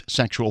prevent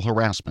sexual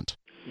harassment.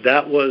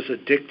 That was a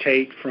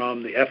dictate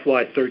from the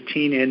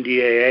FY13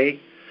 NDAA.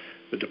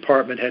 The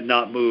department had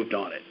not moved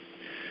on it.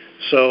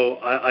 So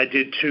I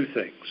did two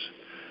things.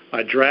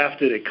 I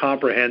drafted a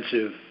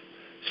comprehensive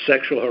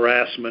sexual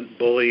harassment,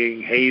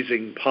 bullying,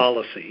 hazing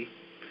policy,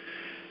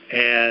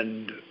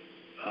 and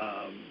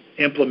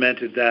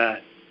implemented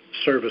that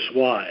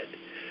service-wide.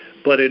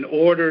 But in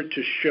order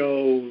to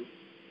show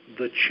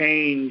the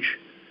change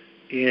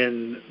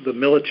in the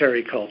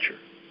military culture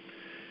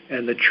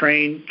and the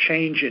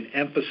change in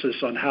emphasis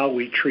on how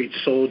we treat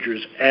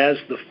soldiers as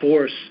the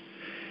force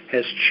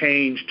has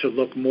changed to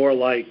look more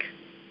like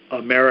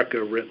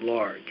America writ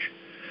large,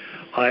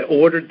 I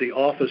ordered the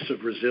Office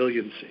of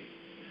Resiliency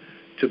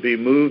to be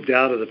moved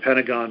out of the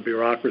Pentagon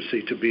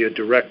bureaucracy to be a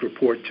direct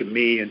report to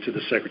me and to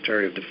the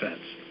Secretary of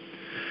Defense.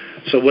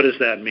 So what does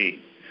that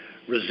mean?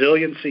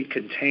 Resiliency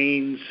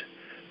contains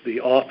the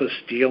office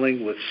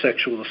dealing with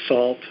sexual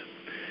assault.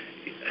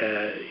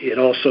 It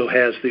also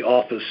has the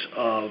office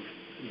of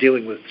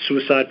dealing with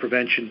suicide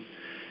prevention,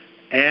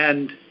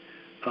 and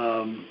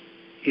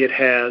it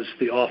has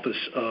the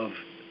office of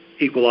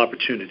equal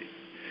opportunity.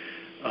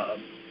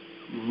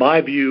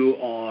 My view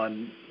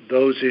on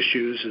those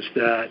issues is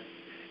that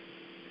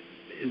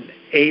in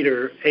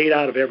 8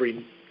 out of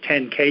every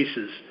 10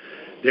 cases,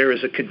 there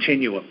is a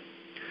continuum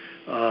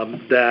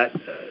that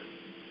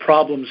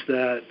problems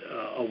that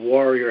a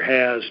warrior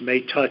has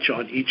may touch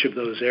on each of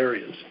those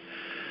areas.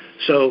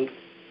 So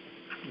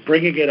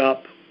bringing it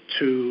up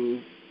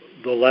to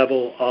the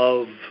level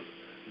of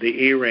the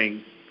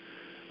E-ring,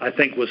 I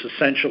think, was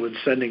essential in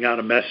sending out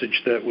a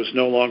message that was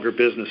no longer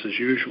business as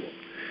usual.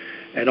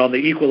 And on the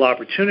equal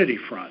opportunity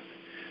front,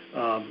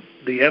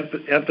 the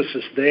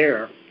emphasis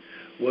there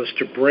was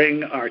to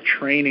bring our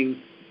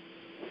training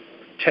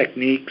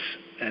techniques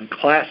and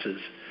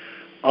classes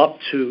up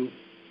to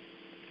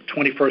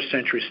 21st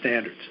century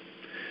standards.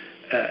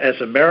 As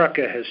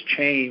America has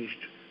changed,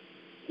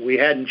 we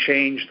hadn't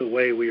changed the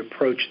way we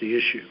approach the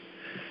issue.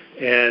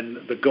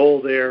 And the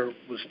goal there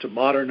was to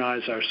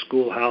modernize our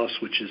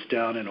schoolhouse, which is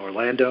down in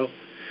Orlando,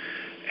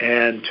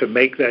 and to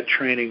make that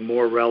training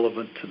more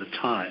relevant to the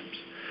times.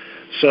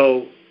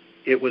 So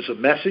it was a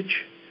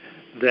message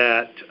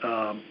that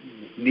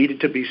needed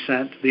to be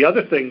sent. The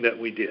other thing that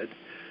we did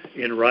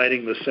in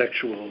writing the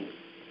sexual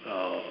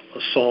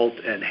assault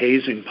and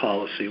hazing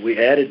policy, we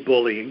added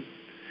bullying.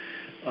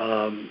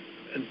 And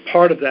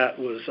part of that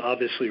was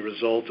obviously a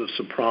result of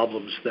some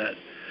problems that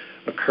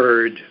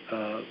occurred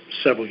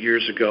several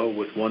years ago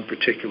with one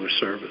particular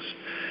service.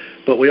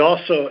 But we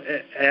also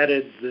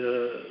added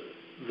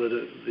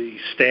the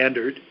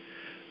standard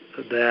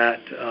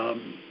that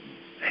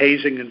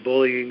hazing and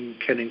bullying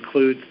can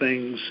include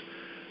things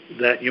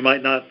that you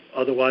might not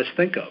otherwise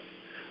think of.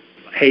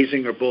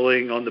 Hazing or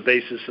bullying on the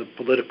basis of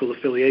political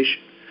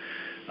affiliation.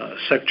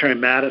 Secretary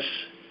Mattis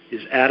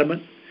is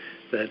adamant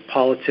that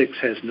politics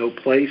has no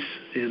place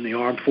in the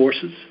armed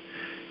forces.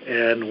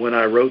 And when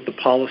I wrote the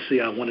policy,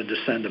 I wanted to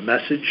send a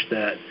message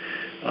that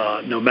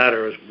no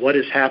matter what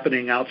is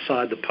happening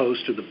outside the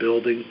post or the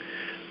building,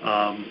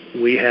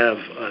 we have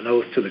an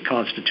oath to the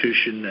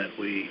Constitution that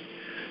we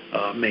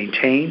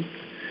maintain,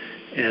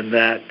 and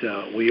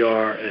that we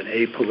are an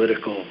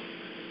apolitical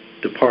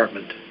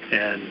department.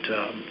 And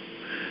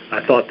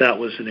I thought that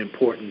was an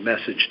important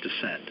message to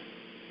send.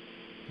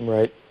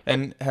 Right.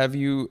 And have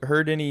you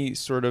heard any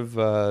sort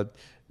of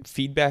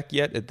feedback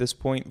yet at this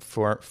point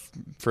for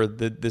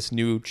this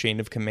new chain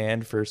of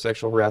command for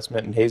sexual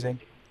harassment and hazing?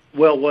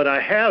 Well, what I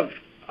have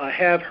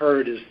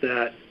heard is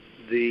that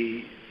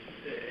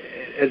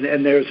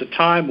and there's a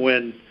time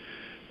when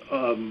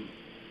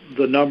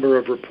the number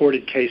of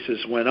reported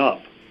cases went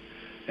up,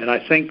 and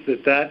I think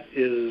that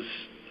is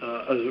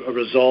a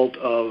result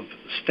of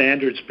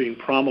standards being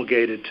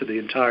promulgated to the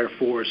entire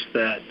force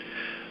that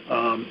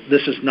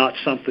this is not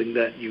something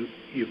that you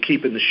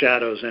keep in the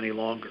shadows any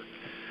longer.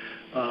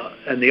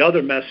 And the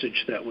other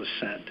message that was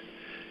sent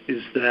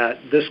is that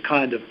this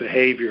kind of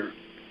behavior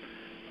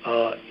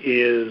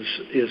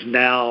is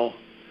now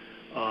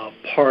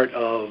part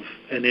of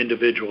an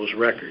individual's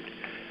record.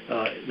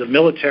 The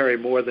military,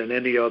 more than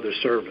any other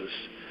service,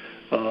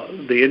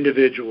 the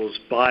individual's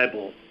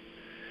Bible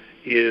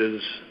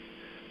is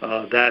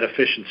that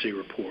efficiency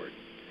report.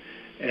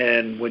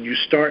 And when you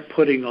start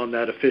putting on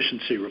that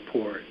efficiency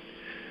report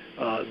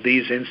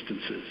these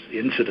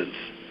incidents,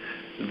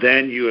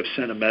 then you have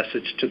sent a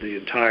message to the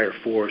entire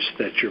force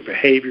that your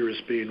behavior is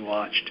being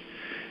watched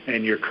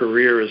and your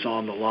career is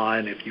on the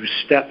line if you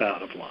step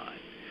out of line.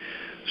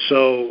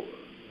 So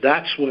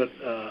that's what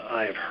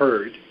I have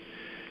heard,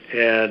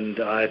 and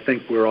I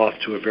think we're off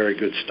to a very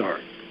good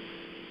start.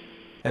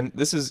 And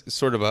this is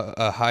sort of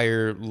a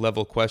higher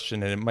level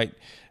question, and it might,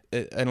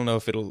 I don't know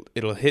if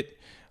it'll hit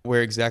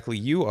where exactly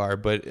you are,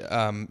 but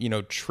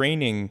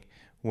training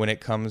when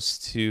it comes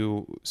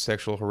to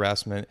sexual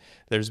harassment,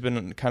 there's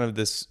been kind of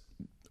this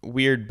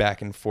weird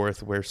back and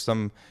forth where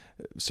some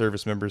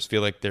service members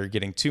feel like they're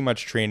getting too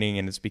much training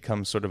and it's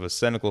become sort of a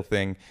cynical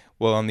thing.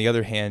 Well, on the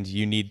other hand,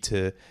 you need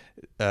to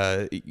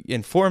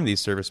inform these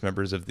service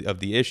members of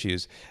the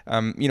issues.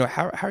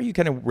 How are you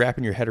kind of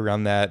wrapping your head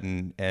around that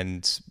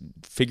and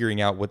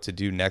figuring out what to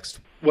do next?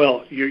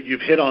 Well,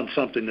 you've hit on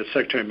something that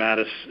Secretary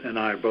Mattis and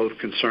I are both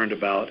concerned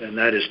about, and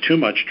that is too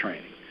much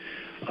training.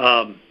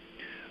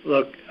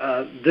 Look,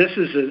 this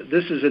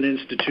is an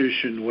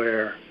institution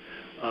where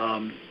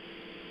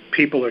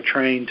people are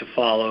trained to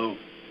follow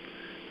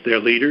their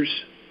leaders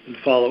and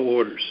follow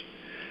orders.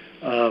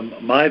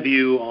 My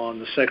view on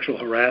the sexual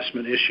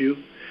harassment issue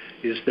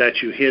is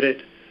that you hit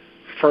it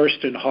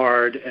first and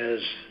hard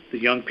as the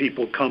young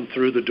people come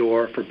through the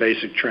door for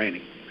basic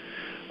training.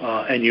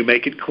 And you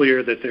make it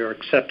clear that there are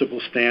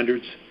acceptable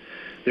standards,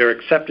 there are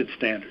accepted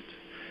standards.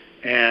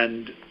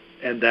 And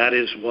that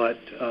is what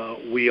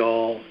we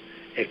all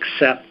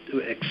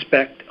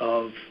expect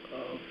of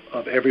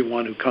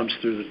everyone who comes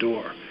through the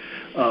door.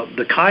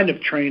 The kind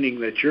of training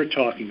that you're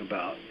talking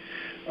about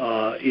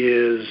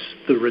is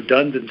the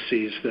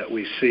redundancies that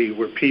we see,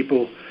 where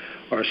people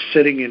are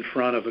sitting in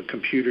front of a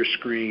computer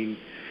screen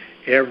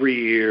every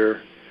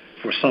year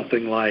for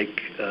something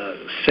like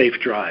safe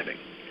driving.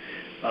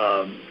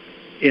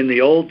 In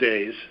the old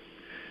days,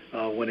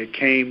 when it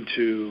came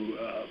to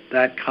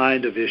that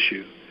kind of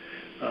issue,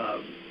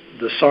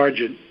 the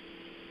sergeant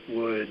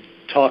would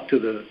talk to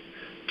the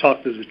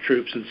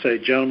troops and say,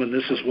 "Gentlemen,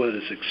 this is what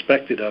is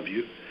expected of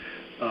you."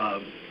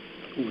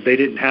 They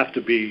didn't have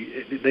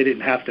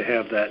to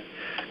have that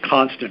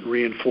constant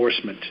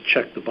reinforcement to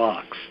check the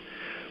box.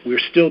 We're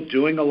still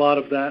doing a lot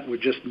of that. We're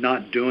just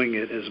not doing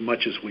it as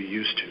much as we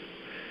used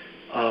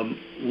to.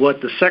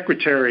 What the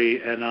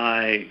Secretary and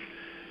I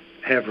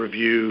have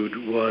reviewed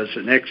was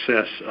an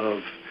excess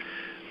of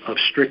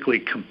strictly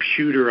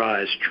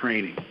computerized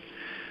training.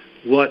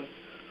 What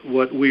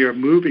we are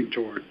moving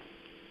toward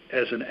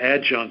as an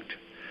adjunct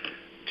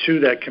to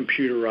that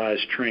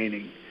computerized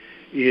training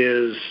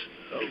is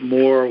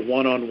more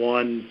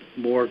one-on-one,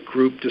 more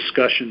group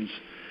discussions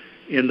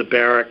in the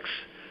barracks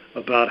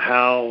about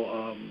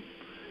how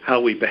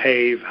we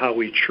behave, how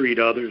we treat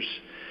others.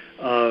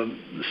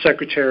 The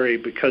Secretary,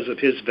 because of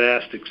his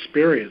vast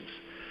experience,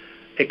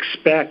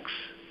 expects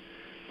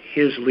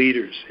his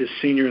leaders, his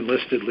senior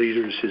enlisted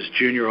leaders, his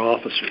junior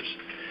officers,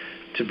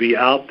 to be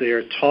out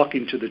there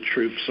talking to the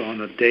troops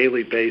on a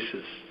daily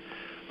basis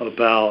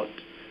about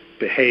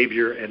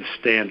behavior and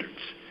standards.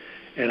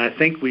 And I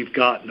think we've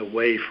gotten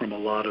away from a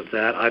lot of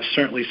that. I've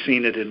certainly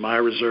seen it in my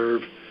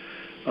reserve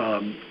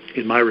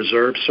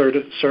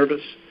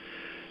service.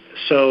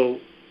 So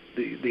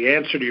the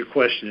answer to your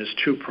question is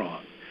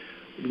two-pronged.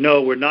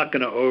 No, we're not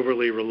going to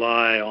overly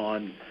rely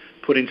on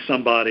putting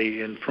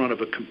somebody in front of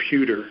a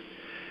computer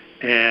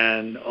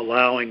and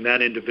allowing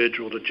that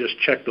individual to just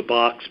check the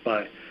box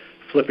by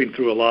flipping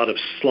through a lot of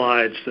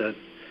slides that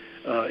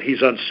he's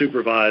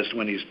unsupervised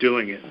when he's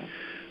doing it.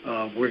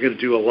 We're going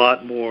to do a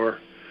lot more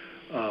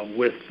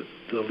with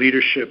the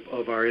leadership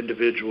of our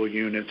individual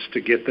units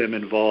to get them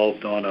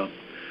involved on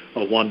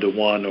a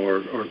one-to-one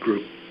or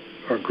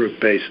group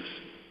basis.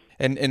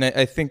 And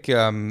I think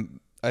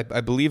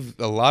I believe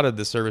a lot of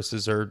the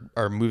services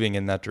are moving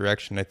in that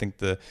direction. I think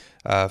the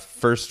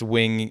First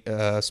Wing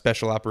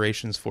Special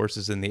Operations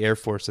Forces in the Air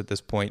Force at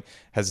this point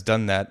has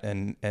done that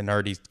and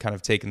already kind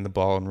of taken the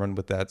ball and run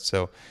with that.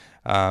 So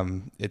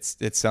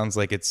it sounds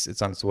like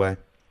it's on its way.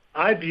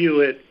 I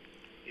view it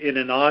in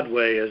an odd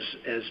way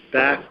as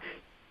back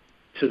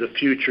to the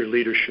future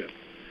leadership.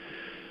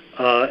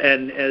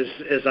 And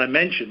as I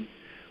mentioned,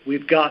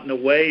 we've gotten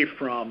away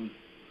from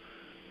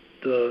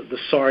the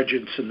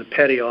sergeants and the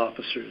petty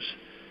officers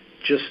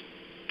just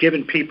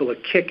giving people a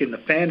kick in the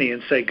fanny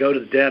and say, go to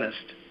the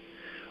dentist,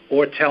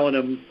 or telling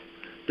them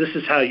this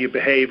is how you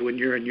behave when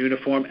you're in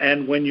uniform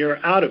and when you're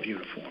out of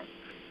uniform.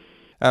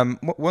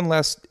 One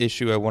last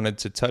issue I wanted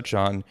to touch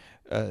on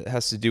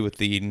has to do with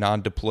the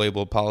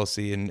non-deployable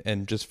policy,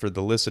 and just for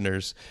the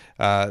listeners,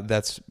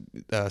 that's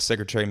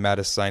Secretary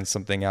Mattis signed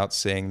something out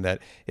saying that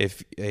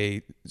if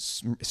a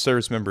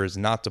service member is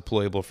not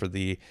deployable for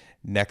the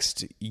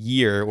next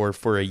year or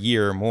for a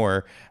year or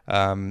more,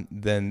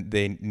 then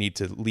they need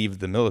to leave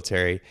the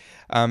military.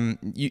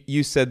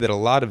 You said that a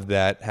lot of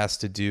that has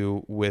to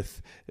do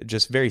with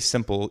just very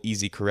simple,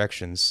 easy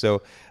corrections.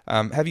 So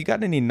have you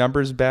gotten any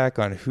numbers back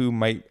on who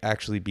might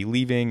actually be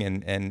leaving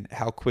and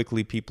how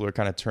quickly people are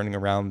kind of turning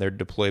around their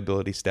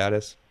deployability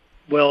status?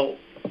 Well,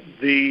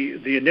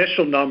 the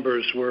initial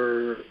numbers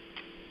were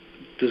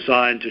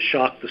designed to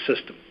shock the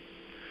system.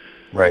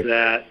 Right.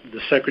 That the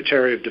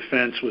Secretary of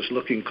Defense was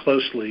looking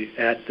closely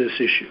at this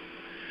issue.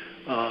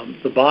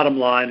 The bottom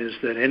line is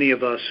that any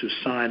of us who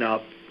sign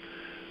up,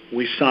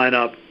 we sign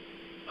up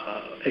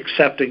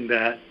accepting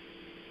that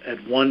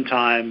at one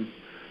time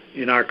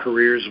in our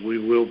careers we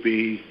will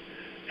be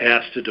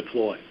asked to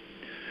deploy.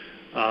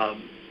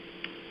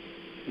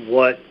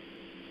 What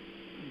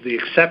the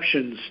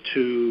exceptions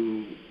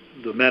to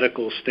the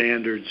medical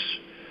standards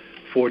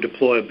for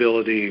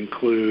deployability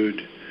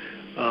include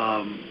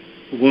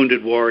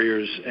wounded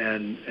warriors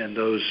and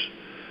those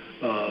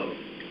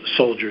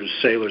soldiers,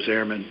 sailors,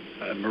 airmen,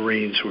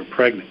 Marines who are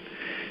pregnant.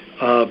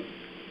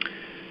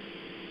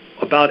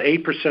 About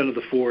 8% of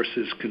the force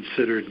is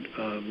considered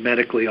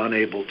medically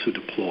unable to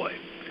deploy.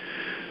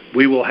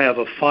 We will have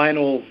a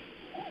final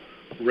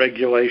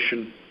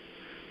regulation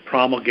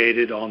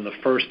promulgated on the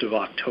 1st of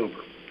October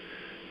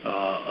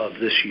of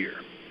this year.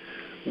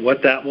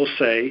 What that will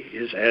say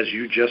is, as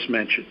you just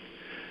mentioned,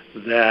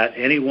 that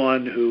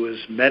anyone who is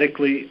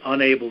medically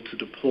unable to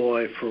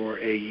deploy for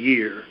a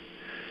year,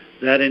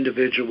 that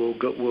individual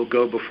will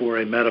go before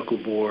a medical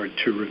board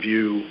to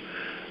review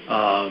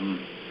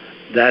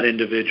that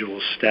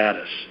individual's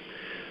status.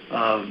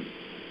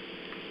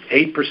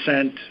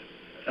 8%,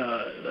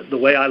 the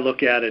way I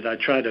look at it, I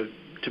try to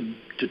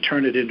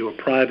turn it into a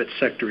private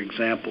sector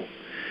example.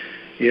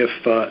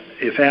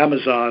 If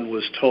Amazon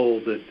was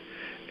told that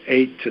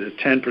 8 to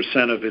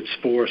 10% of its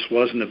force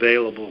wasn't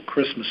available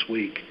Christmas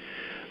week,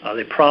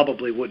 they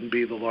probably wouldn't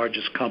be the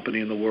largest company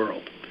in the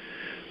world.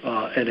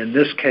 And in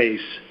this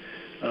case,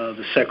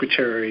 the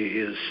Secretary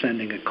is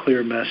sending a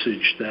clear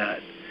message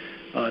that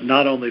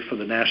not only for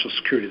the national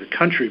security of the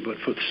country, but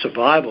for the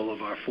survival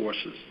of our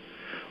forces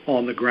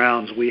on the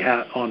grounds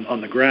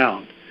on the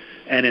ground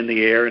and in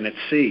the air and at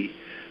sea,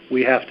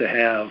 we have to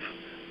have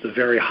the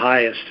very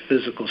highest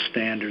physical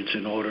standards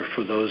in order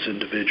for those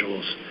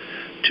individuals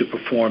to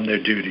perform their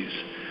duties.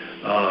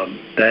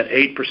 That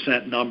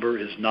 8% number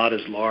is not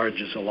as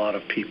large as a lot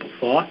of people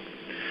thought.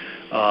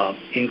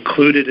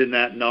 Included in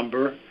that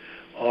number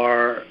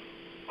are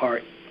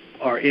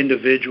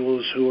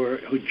individuals who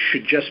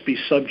should just be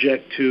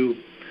subject to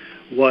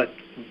what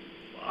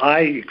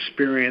I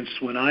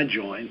experienced when I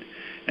joined,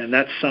 and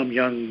that's some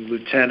young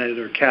lieutenant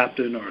or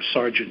captain or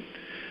sergeant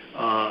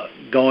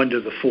going to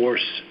the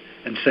force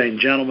and saying,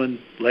 gentlemen,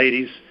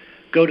 ladies,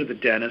 go to the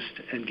dentist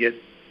and get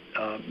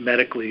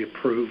medically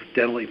approved,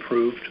 dentally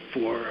approved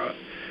for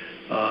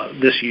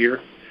this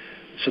year.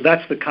 So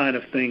that's the kind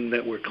of thing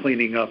that we're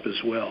cleaning up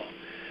as well.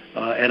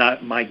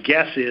 And my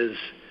guess is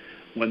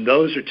when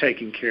those are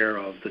taken care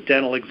of, the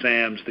dental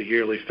exams, the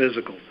yearly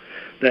physical,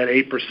 that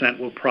 8%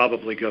 will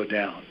probably go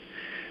down.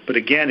 But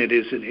again, it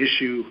is an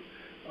issue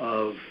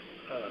for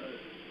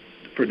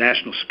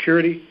national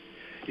security.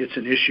 It's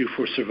an issue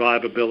for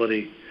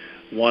survivability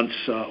once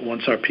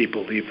our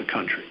people leave the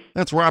country.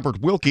 That's Robert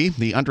Wilkie,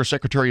 the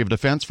Undersecretary of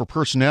Defense for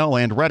Personnel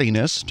and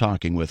Readiness,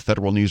 talking with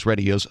Federal News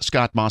Radio's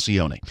Scott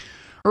Maucione.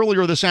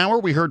 Earlier this hour,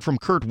 we heard from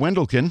Kurt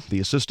Wendelken,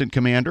 the Assistant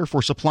Commander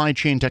for Supply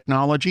Chain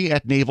Technology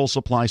at Naval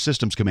Supply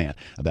Systems Command,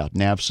 about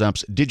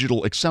NAVSUP's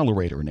Digital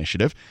Accelerator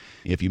Initiative.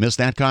 If you missed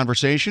that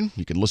conversation,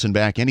 you can listen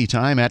back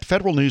anytime at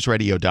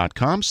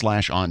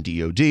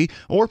federalnewsradio.com/ondod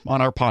or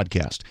on our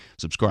podcast.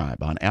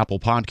 Subscribe on Apple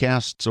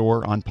Podcasts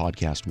or on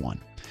Podcast One.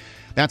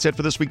 That's it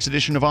for this week's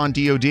edition of On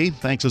DoD.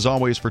 Thanks as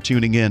always for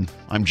tuning in.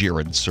 I'm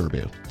Jared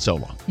Serbu. So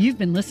long. You've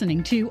been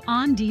listening to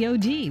On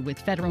DoD with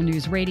Federal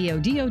News Radio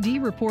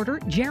DoD reporter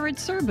Jared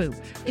Serbu.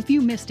 If you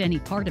missed any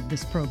part of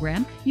this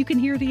program, you can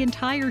hear the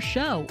entire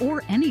show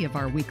or any of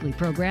our weekly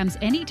programs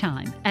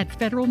anytime at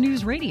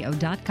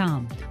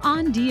federalnewsradio.com.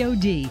 On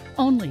DoD,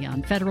 only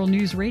on Federal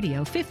News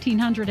Radio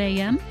 1500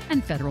 AM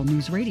and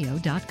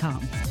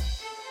federalnewsradio.com.